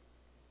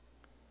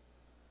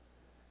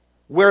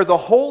 Where the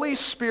Holy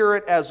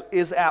Spirit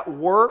is at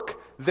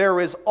work, there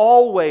is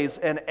always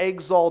an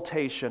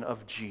exaltation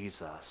of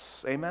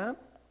Jesus. Amen?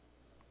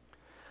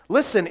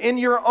 Listen, in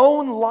your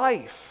own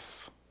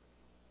life,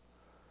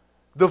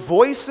 the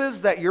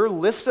voices that you're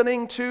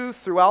listening to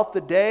throughout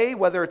the day,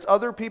 whether it's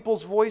other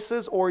people's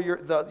voices or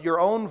your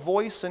own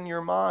voice in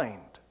your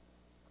mind,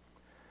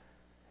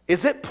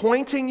 is it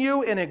pointing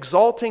you and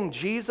exalting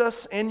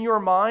Jesus in your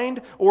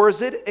mind, or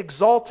is it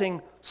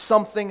exalting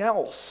something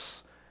else?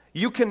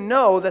 You can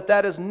know that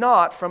that is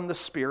not from the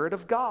Spirit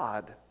of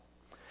God.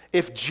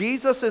 If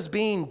Jesus is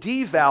being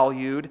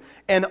devalued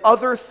and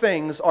other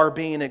things are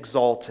being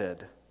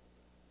exalted.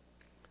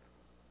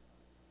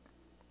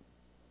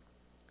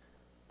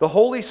 The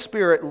Holy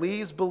Spirit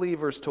leads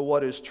believers to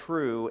what is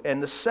true.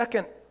 And the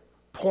second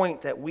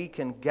point that we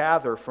can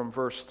gather from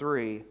verse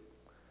 3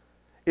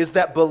 is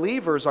that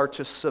believers are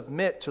to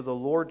submit to the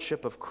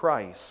lordship of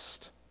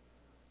Christ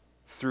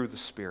through the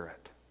Spirit.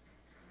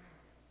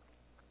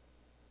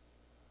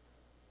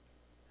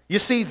 You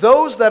see,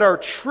 those that are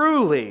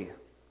truly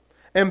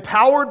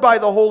empowered by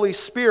the Holy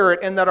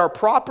Spirit and that are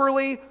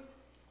properly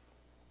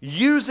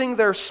using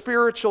their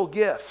spiritual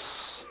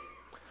gifts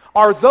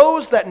are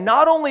those that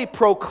not only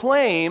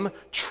proclaim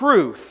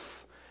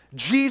truth,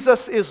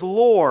 Jesus is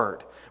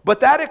Lord, but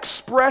that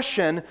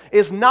expression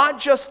is not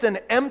just an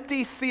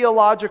empty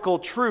theological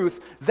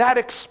truth. That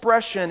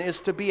expression is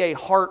to be a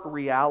heart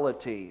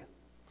reality.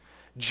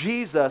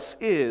 Jesus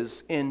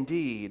is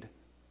indeed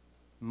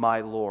my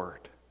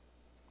Lord.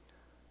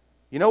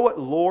 You know what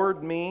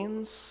Lord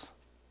means?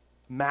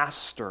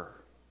 Master.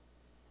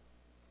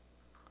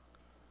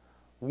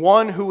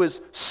 One who is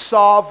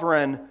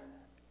sovereign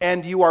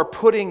and you are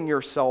putting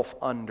yourself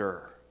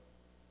under.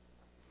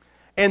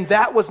 And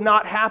that was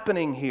not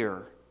happening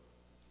here.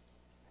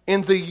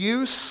 In the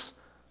use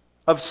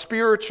of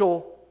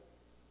spiritual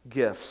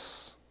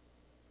gifts.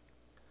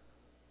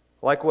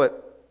 Like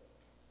what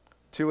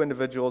two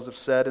individuals have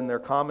said in their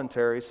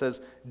commentary,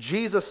 says,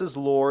 Jesus is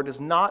Lord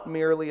is not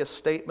merely a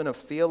statement of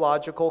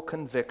theological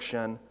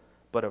conviction,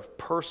 but of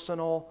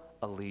personal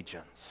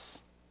allegiance.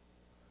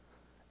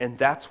 And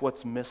that's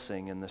what's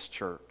missing in this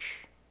church.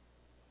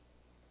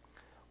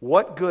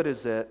 What good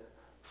is it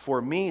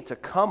for me to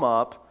come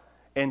up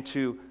and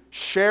to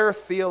share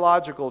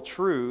theological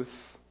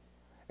truth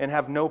and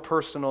have no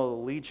personal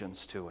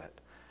allegiance to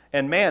it?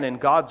 And man, in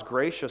God's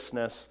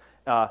graciousness,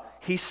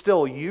 He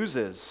still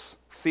uses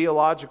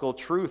theological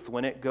truth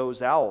when it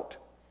goes out.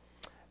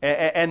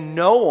 And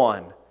no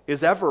one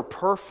is ever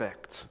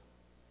perfect,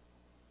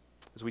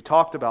 as we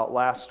talked about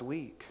last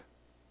week.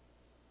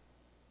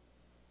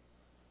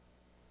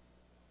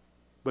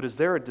 But is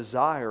there a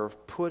desire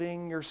of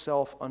putting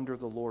yourself under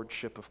the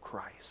lordship of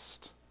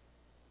Christ?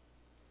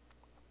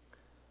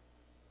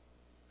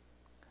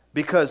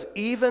 Because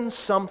even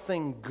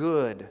something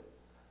good,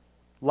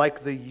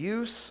 like the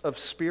use of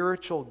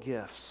spiritual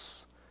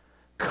gifts,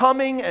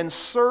 coming and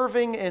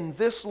serving in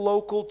this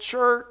local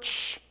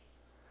church,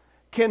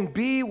 can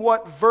be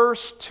what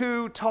verse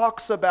 2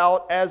 talks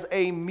about as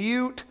a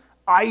mute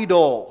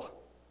idol.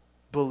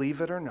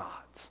 Believe it or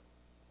not.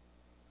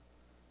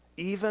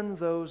 Even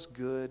those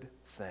good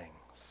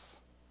things.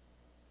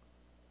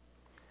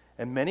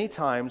 And many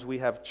times we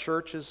have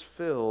churches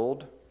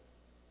filled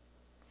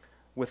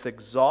with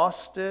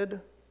exhausted,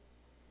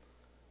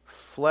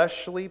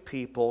 fleshly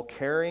people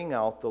carrying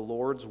out the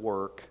Lord's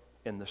work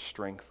in the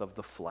strength of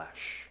the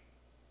flesh.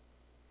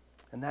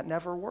 And that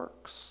never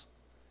works.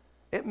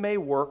 It may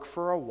work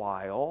for a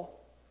while,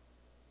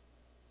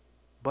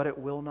 but it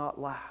will not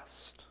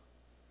last.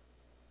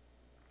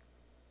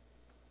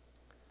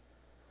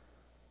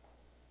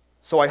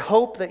 So I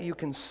hope that you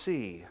can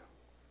see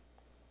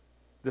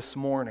this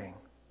morning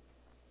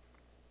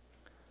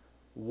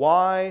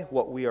why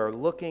what we are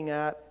looking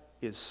at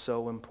is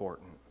so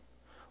important.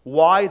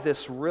 Why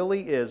this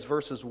really is,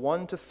 verses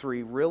 1 to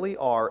 3, really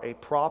are a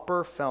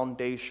proper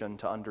foundation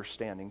to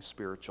understanding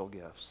spiritual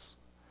gifts.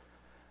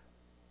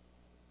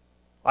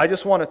 I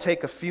just want to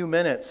take a few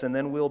minutes and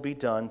then we'll be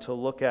done to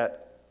look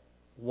at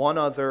one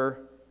other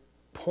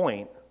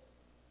point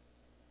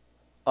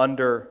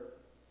under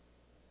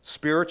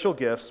spiritual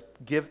gifts,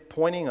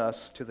 pointing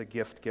us to the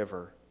gift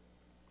giver.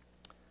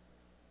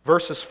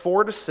 Verses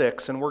 4 to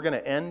 6, and we're going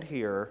to end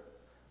here,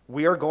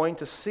 we are going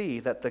to see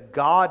that the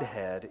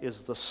Godhead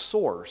is the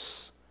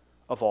source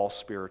of all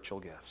spiritual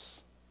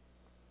gifts.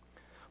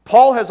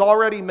 Paul has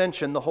already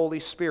mentioned the Holy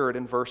Spirit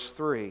in verse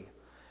 3,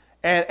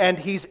 and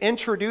he's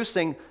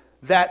introducing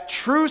that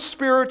true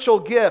spiritual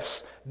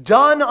gifts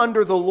done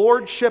under the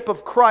lordship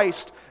of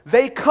Christ,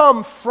 they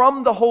come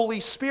from the Holy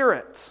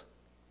Spirit.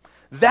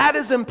 That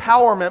is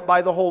empowerment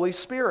by the Holy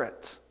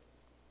Spirit.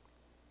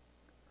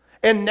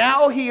 And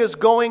now he is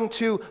going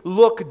to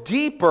look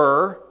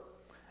deeper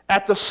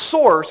at the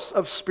source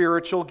of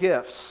spiritual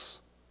gifts.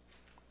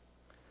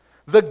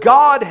 The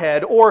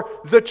Godhead, or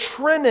the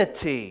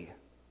Trinity.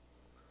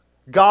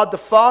 God the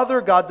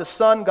Father, God the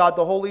Son, God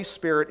the Holy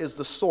Spirit is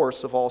the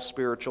source of all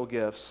spiritual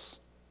gifts.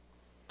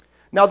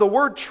 Now the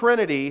word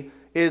Trinity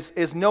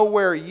is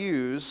nowhere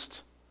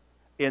used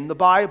in the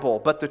Bible,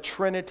 but the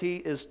Trinity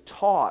is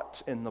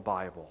taught in the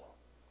Bible.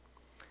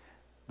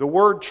 The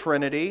word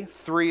Trinity,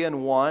 3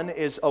 in 1,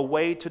 is a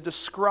way to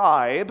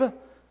describe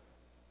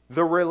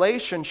the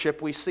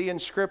relationship we see in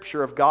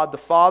Scripture of God the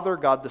Father,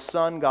 God the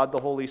Son, God the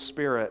Holy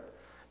Spirit.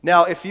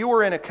 Now, if you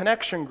were in a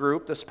connection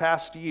group this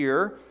past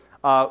year,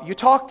 you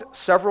talked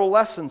several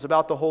lessons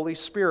about the Holy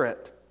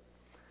Spirit.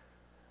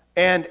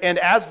 And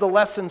as the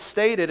lesson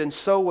stated, and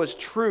so was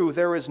true,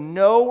 there is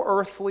no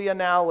earthly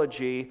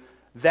analogy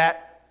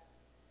that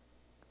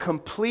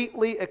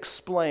completely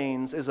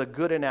explains, is a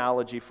good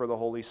analogy for the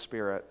Holy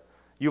Spirit.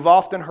 You've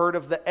often heard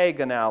of the egg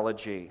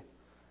analogy,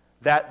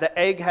 that the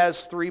egg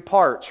has 3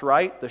 parts,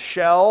 right? The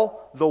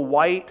shell, the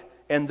white,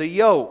 and the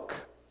yolk.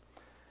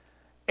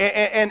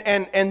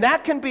 And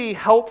that can be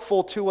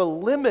helpful to a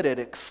limited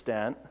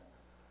extent,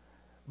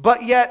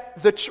 but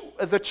yet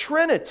the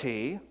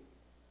Trinity,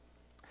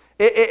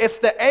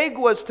 if the egg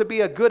was to be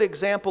a good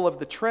example of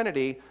the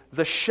Trinity,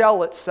 the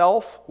shell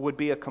itself would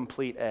be a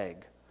complete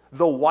egg.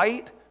 The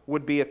white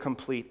would be a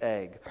complete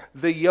egg.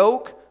 The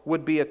yolk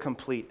would be a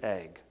complete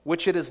egg,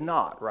 which it is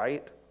not,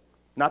 right?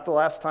 Not the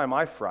last time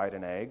I fried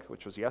an egg,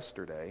 which was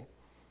yesterday.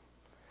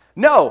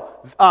 No,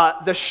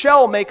 the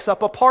shell makes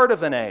up a part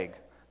of an egg.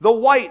 The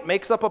white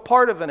makes up a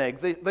part of an egg.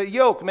 The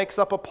yolk makes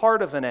up a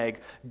part of an egg.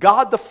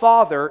 God the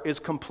Father is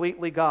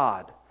completely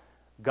God.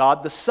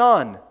 God the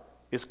Son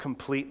is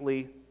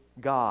completely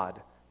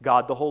God.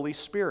 God the Holy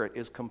Spirit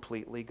is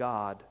completely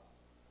God.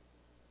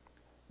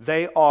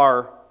 They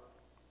are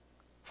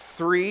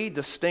 3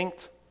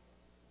 distinct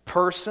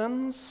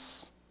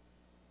persons,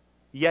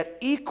 yet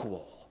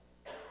equal.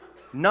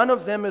 None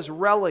of them is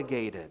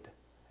relegated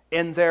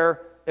in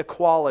their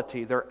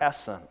equality, their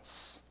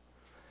essence.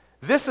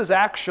 This is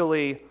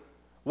actually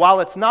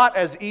While it's not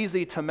as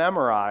easy to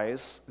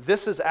memorize,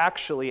 this is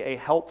actually a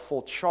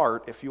helpful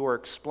chart if you are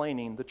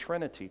explaining the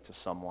Trinity to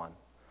someone.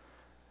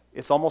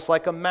 It's almost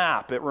like a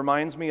map. It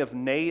reminds me of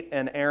Nate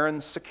and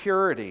Aaron's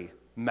security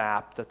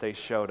map that they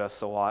showed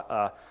us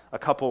a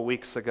couple of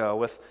weeks ago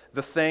with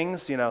the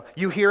things,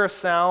 you hear a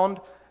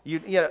sound,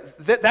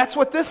 that's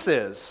what this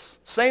is.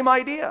 Same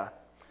idea.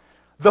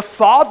 The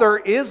Father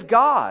is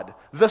God.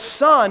 The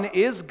Son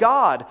is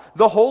God.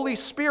 The Holy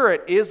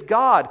Spirit is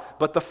God.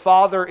 But the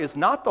Father is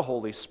not the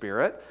Holy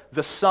Spirit.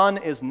 The Son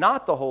is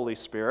not the Holy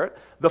Spirit.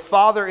 The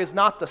Father is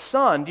not the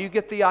Son. Do you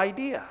get the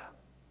idea?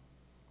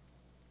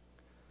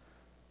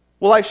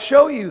 Well, I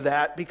show you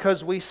that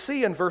because we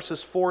see in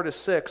verses 4 to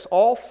 6,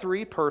 all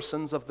three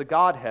persons of the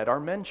Godhead are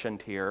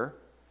mentioned here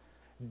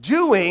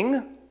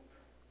doing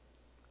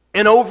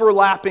an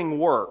overlapping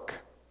work.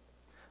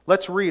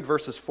 Let's read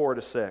verses 4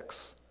 to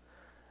 6.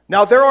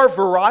 Now there are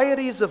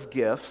varieties of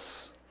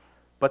gifts,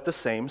 but the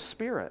same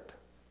Spirit.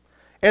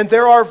 And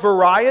there are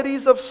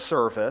varieties of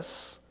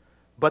service,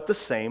 but the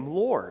same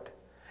Lord.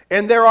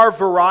 And there are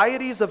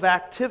varieties of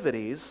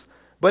activities,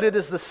 but it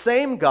is the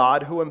same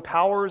God who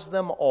empowers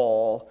them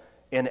all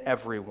in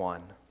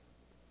everyone.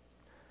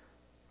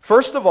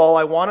 First of all,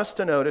 I want us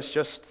to notice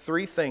just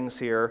three things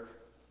here.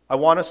 I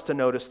want us to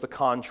notice the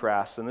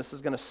contrast, and this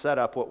is going to set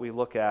up what we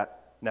look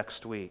at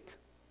next week.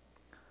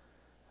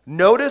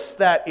 Notice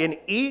that in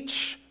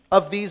each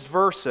of these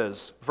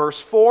verses, verse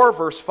 4,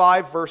 verse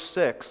 5, verse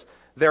 6,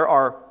 there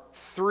are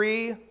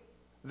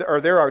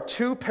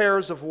two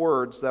pairs of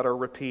words that are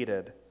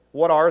repeated.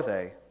 What are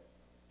they?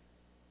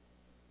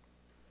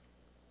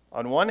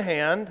 On one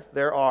hand,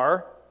 there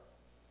are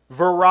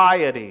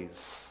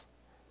varieties.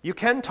 You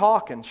can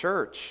talk in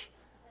church.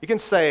 You can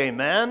say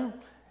amen.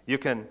 You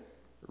can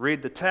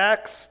read the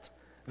text.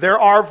 There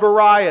are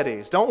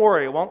varieties. Don't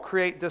worry, it won't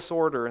create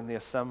disorder in the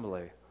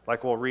assembly,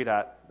 like we'll read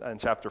at in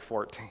chapter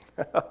 14.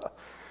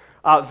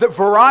 The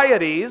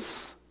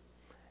varieties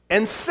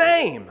and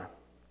same.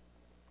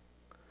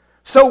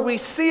 So we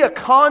see a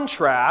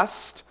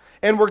contrast,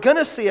 and we're going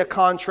to see a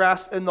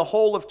contrast in the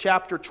whole of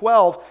chapter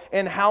 12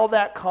 and how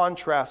that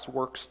contrast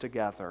works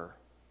together.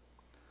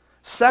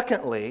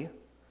 Secondly,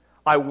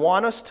 I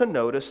want us to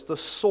notice the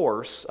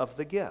source of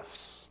the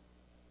gifts.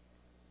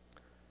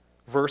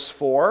 Verse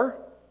 4,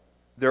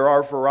 there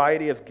are a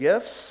variety of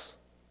gifts,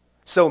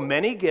 so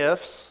many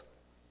gifts,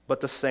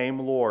 but the same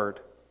Lord.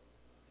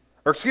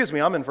 Or excuse me,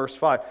 I'm in verse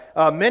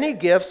 5. Many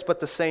gifts, but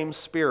the same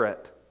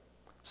Spirit.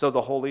 So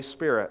the Holy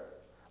Spirit.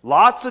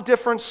 Lots of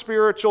different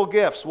spiritual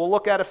gifts. We'll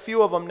look at a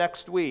few of them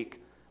next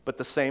week, but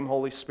the same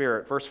Holy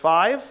Spirit. Verse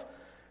 5,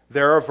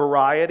 there are a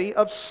variety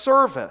of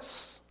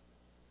service,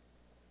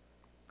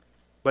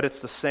 but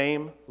it's the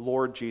same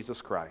Lord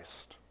Jesus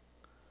Christ.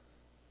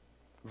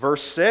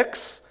 Verse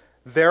 6,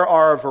 there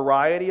are a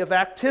variety of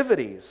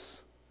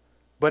activities,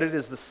 but it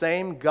is the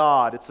same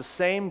God. It's the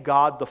same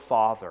God the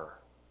Father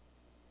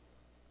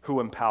who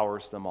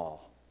empowers them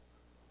all.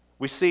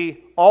 We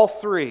see all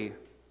three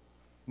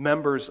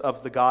members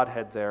of the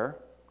Godhead there.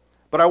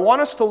 But I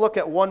want us to look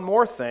at one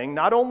more thing,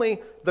 not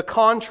only the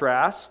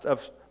contrast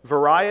of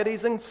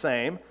varieties and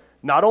same,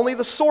 not only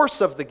the source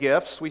of the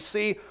gifts, we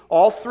see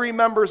all three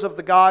members of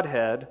the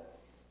Godhead,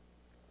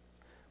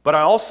 but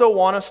I also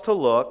want us to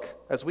look,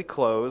 as we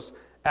close,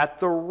 at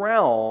the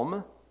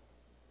realm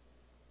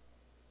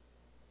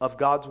of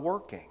God's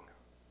working.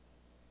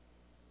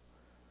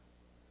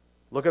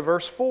 Look at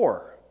verse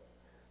 4.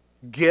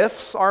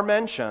 Gifts are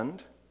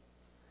mentioned,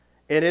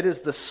 and it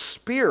is the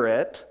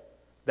Spirit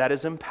that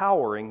is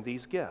empowering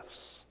these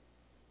gifts.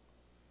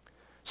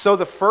 So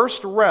the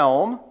first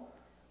realm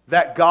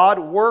that God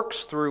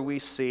works through, we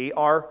see,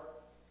 are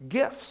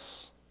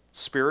gifts,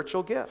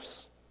 spiritual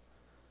gifts.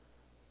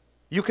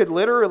 You could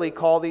literally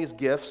call these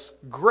gifts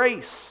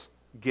grace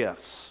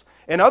gifts.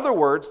 In other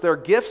words, they're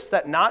gifts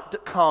that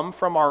not come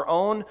from our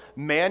own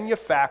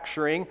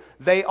manufacturing.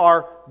 They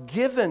are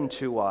given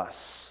to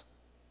us.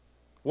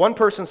 One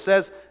person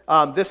says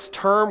this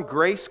term,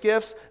 grace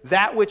gifts,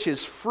 that which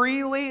is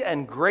freely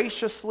and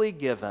graciously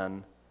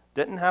given,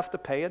 didn't have to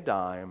pay a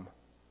dime.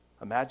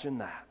 Imagine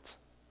that.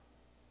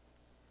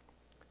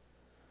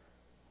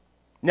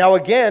 Now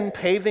again,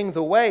 paving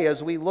the way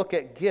as we look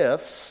at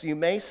gifts, you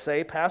may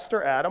say,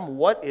 Pastor Adam,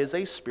 what is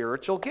a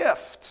spiritual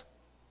gift?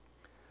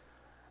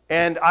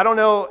 And I don't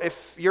know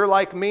if you're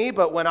like me,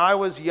 but when I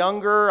was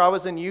younger, I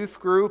was in youth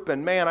group,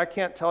 and man, I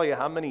can't tell you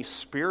how many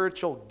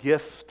spiritual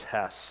gift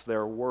tests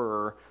there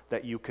were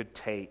that you could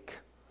take.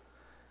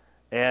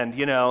 And,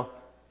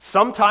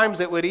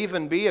 sometimes it would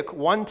even be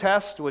one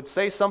test would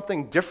say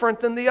something different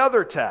than the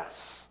other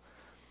tests.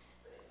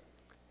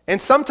 And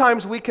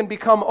sometimes we can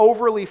become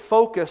overly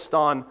focused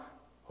on,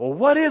 well,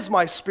 what is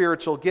my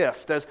spiritual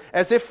gift?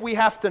 As if we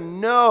have to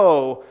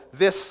know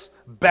this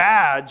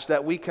badge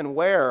that we can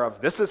wear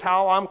of this is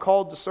how I'm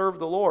called to serve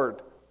the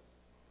Lord.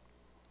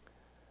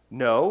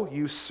 No,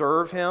 you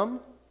serve Him,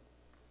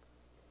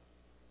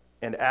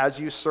 and as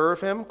you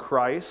serve Him,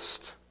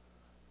 Christ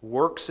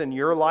works in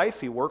your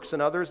life, He works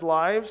in others'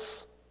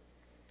 lives,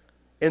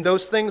 and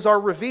those things are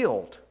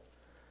revealed.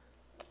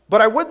 But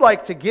I would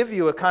like to give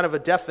you a kind of a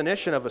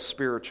definition of a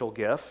spiritual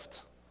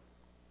gift.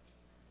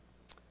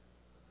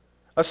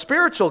 A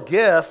spiritual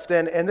gift,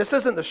 and this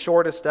isn't the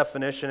shortest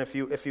definition.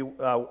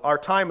 Our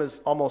time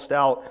is almost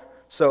out,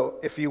 so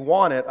if you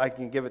want it, I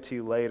can give it to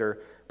you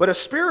later. But a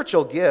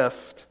spiritual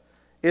gift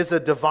is a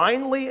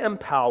divinely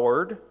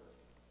empowered,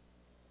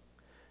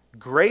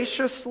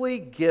 graciously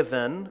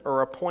given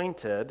or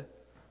appointed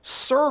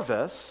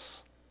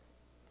service,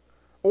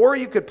 or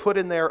you could put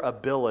in there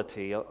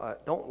ability. I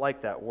don't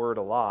like that word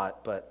a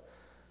lot, but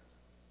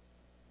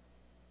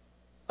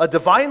a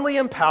divinely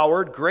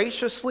empowered,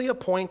 graciously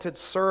appointed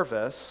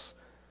service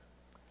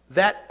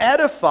that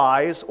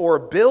edifies or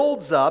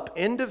builds up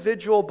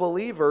individual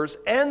believers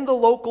and the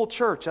local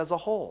church as a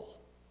whole.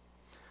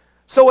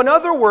 So in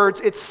other words,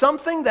 it's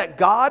something that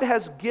God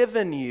has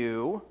given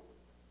you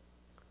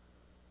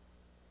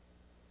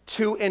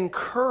to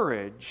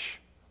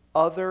encourage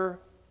other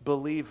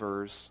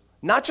believers,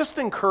 not just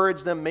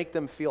encourage them, make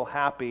them feel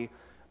happy,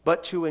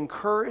 but to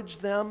encourage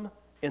them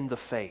in the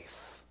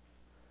faith.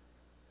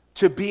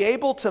 To be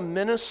able to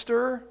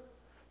minister,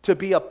 to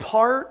be a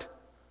part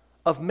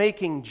of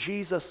making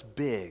Jesus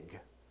big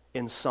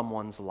in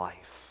someone's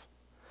life,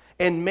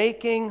 and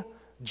making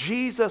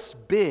Jesus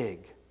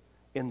big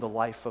in the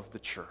life of the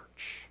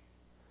church.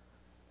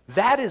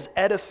 That is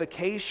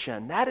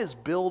edification. That is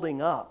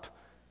building up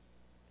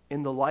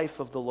in the life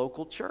of the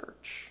local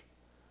church.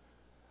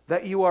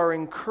 That we are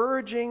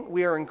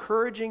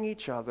encouraging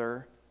each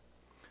other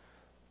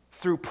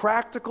through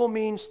practical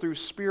means, through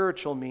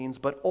spiritual means,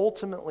 but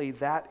ultimately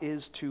that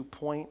is to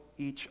point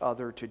each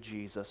other to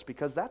Jesus,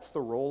 because that's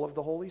the role of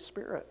the Holy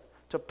Spirit,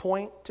 to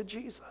point to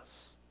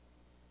Jesus.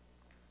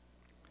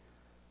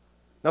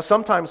 Now,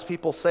 sometimes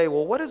people say,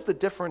 well, what is the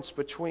difference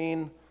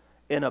between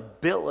an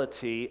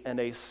ability and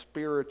a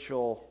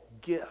spiritual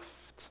gift?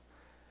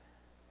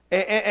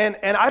 And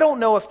I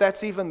don't know if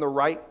that's even the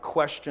right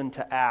question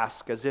to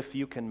ask, as if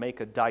you can make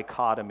a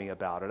dichotomy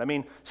about it. I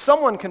mean,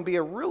 someone can be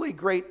a really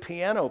great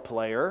piano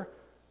player,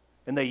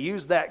 and they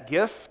use that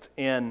gift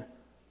in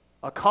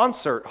a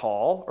concert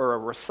hall or a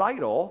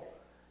recital,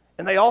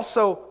 and they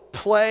also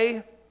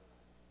play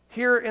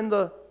here in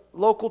the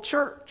local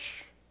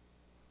church,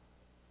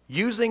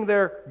 using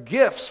their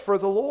gifts for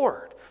the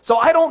Lord. So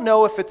I don't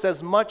know if it's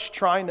as much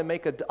trying to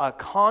make a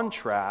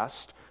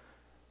contrast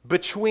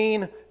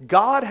between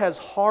God has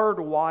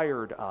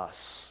hardwired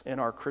us in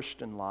our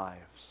Christian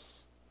lives.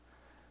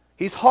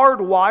 He's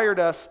hardwired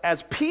us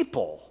as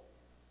people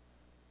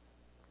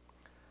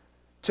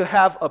to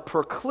have a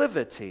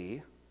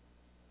proclivity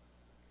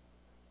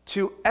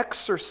to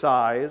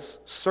exercise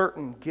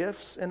certain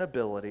gifts and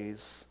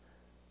abilities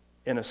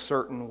in a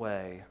certain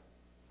way.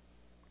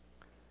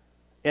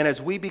 And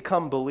as we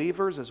become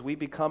believers, as we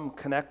become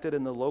connected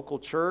in the local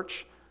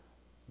church,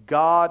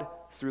 God,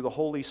 through the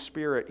Holy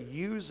Spirit,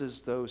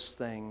 uses those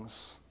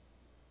things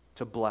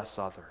to bless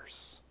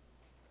others.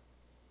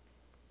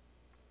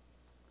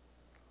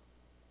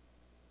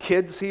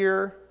 Kids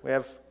here, we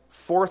have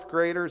fourth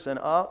graders and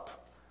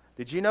up.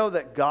 Did you know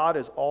that God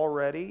is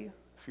already,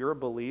 if you're a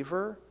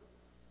believer,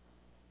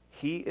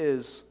 He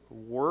is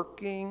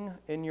working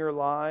in your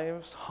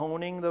lives,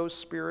 honing those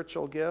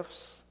spiritual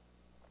gifts?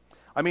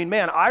 I mean,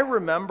 man, I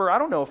remember, I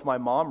don't know if my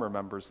mom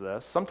remembers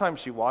this. Sometimes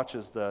she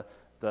watches the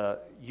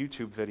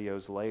YouTube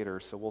videos later,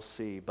 so we'll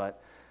see.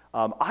 But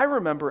I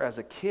remember as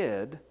a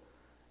kid,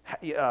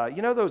 you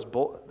know those,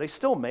 they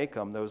still make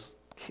them, those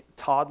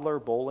toddler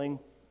bowling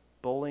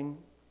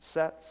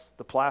sets,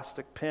 the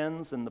plastic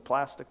pins and the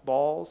plastic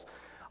balls.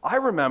 I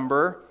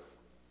remember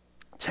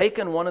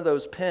taking one of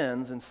those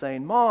pins and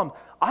saying, Mom,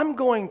 I'm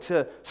going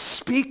to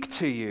speak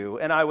to you.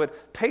 And I would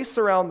pace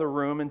around the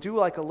room and do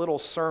like a little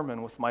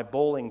sermon with my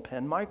bowling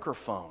pin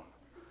microphone.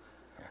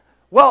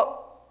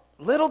 Well,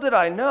 little did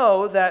I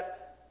know that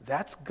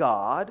that's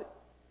God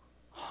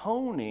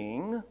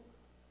honing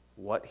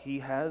what He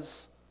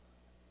has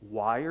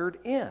wired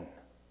in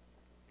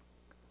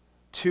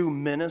to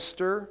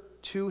minister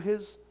to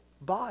His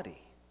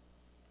body.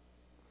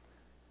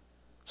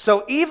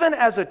 So even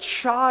as a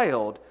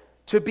child,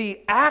 to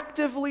be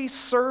actively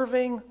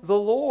serving the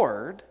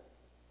Lord,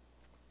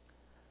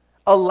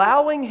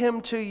 allowing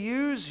Him to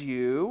use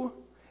you,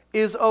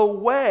 is a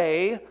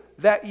way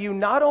that you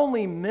not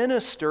only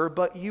minister,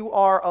 but you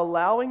are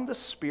allowing the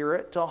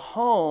Spirit to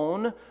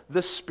hone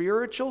the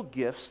spiritual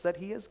gifts that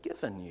He has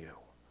given you.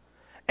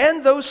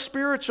 And those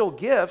spiritual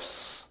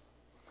gifts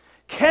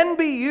can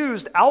be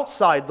used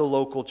outside the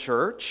local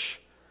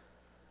church,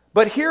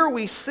 but here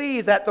we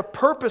see that the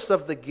purpose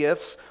of the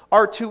gifts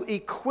are to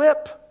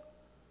equip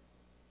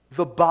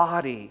the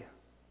body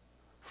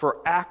for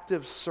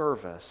active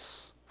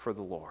service for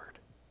the Lord.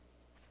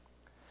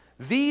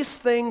 These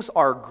things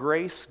are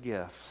grace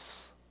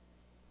gifts,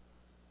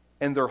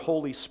 and they're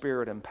Holy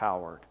Spirit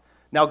empowered.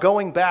 Now,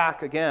 going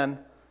back again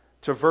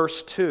to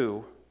verse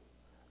 2,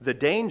 the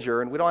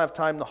danger, and we don't have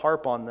time to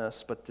harp on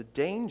this, but the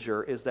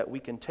danger is that we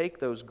can take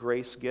those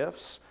grace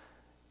gifts,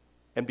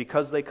 and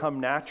because they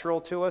come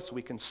natural to us,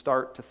 we can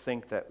start to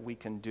think that we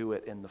can do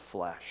it in the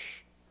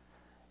flesh.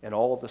 and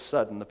all of a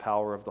sudden the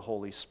power of the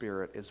Holy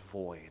Spirit is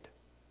void.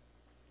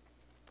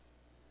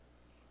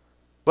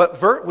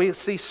 But we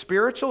see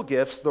spiritual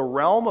gifts, the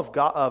realm of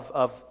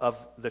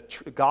the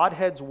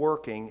Godhead's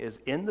working is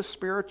in the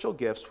spiritual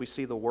gifts. We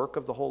see the work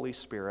of the Holy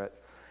Spirit.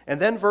 And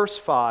then verse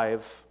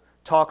 5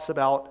 talks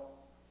about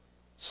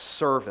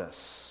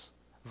service,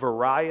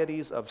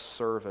 varieties of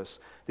service.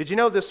 Did you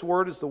know this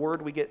word is the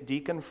word we get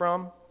deacon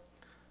from?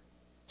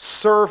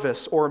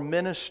 Service or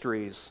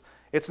ministries.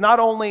 It's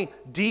not only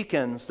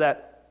deacons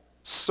that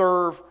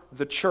serve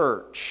the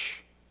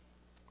church.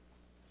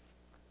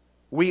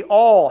 We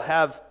all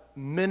have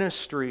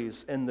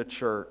ministries in the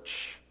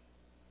church.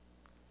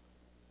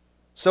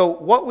 So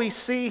what we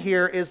see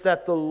here is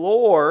that the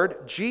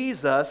Lord,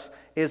 Jesus,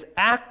 is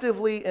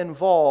actively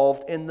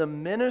involved in the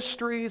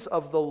ministries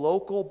of the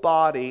local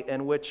body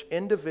in which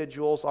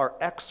individuals are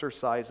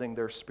exercising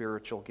their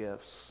spiritual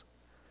gifts.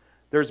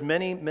 There's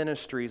many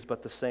ministries,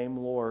 but the same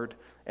Lord.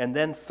 And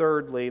then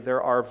thirdly,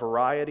 there are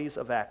varieties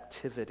of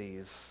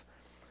activities.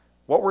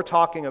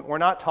 We're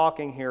not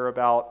talking here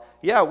about,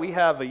 we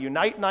have a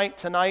Unite Night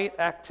tonight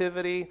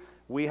activity.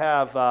 We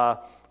have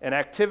an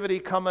activity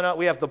coming up.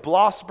 We have the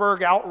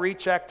Blossburg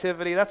outreach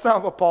activity. That's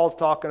not what Paul's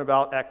talking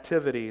about,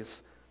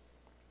 activities.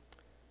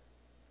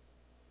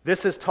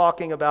 This is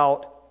talking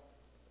about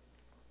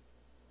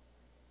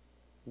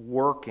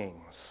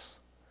workings.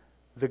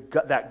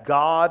 That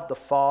God the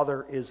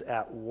Father is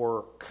at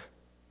work.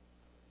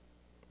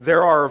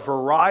 There are a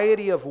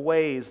variety of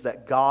ways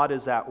that God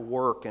is at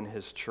work in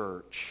His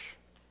church.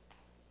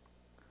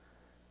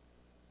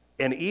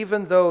 And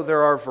even though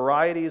there are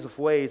varieties of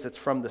ways, it's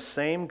from the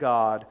same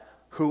God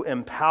who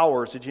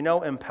empowers. Did you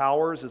know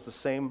empowers is the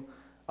same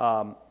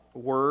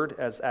word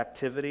as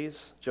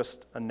activities,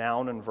 just a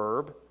noun and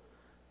verb?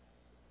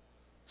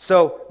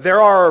 So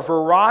there are a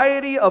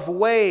variety of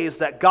ways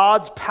that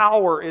God's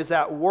power is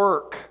at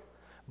work,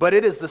 but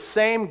it is the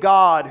same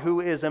God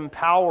who is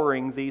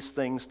empowering these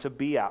things to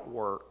be at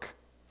work.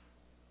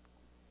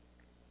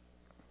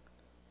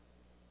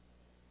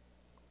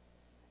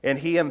 And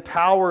He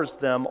empowers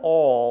them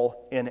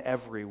all in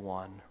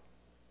everyone.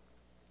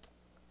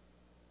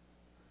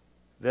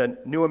 The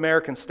New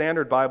American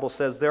Standard Bible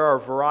says there are a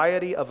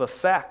variety of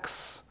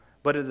effects,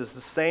 but it is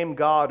the same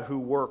God who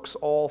works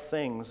all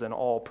things in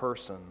all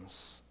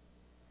persons.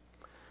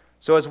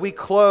 So as we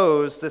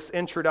close this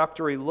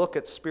introductory look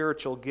at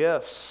spiritual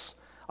gifts,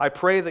 I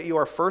pray that you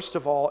are first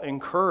of all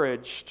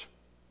encouraged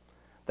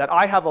that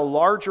I have a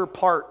larger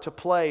part to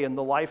play in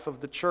the life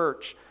of the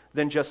church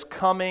than just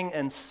coming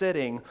and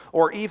sitting,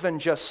 or even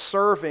just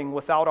serving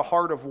without a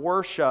heart of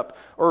worship,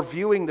 or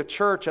viewing the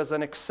church as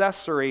an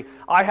accessory.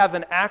 I have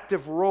an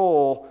active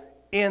role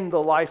in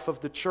the life of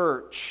the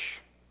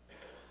church.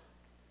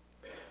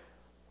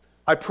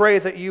 I pray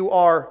that you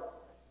are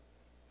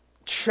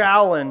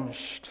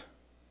challenged,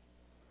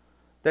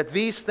 that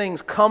these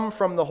things come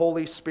from the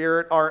Holy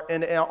Spirit,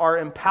 are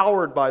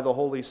empowered by the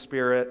Holy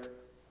Spirit,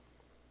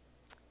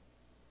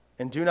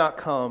 and do not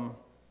come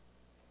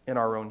in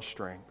our own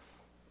strength.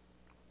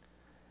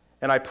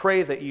 And I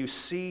pray that you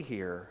see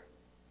here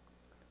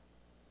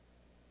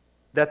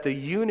that the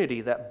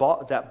unity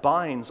that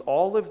binds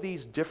all of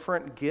these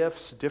different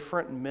gifts,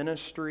 different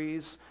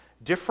ministries,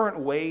 different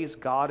ways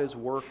God is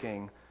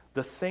working,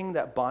 the thing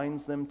that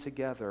binds them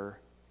together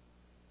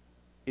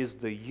is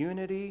the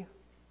unity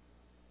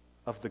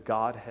of the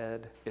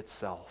Godhead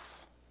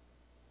itself.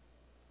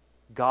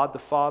 God the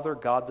Father,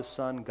 God the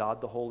Son,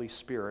 God the Holy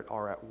Spirit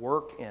are at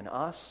work in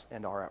us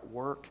and are at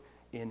work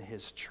in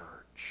His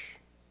church.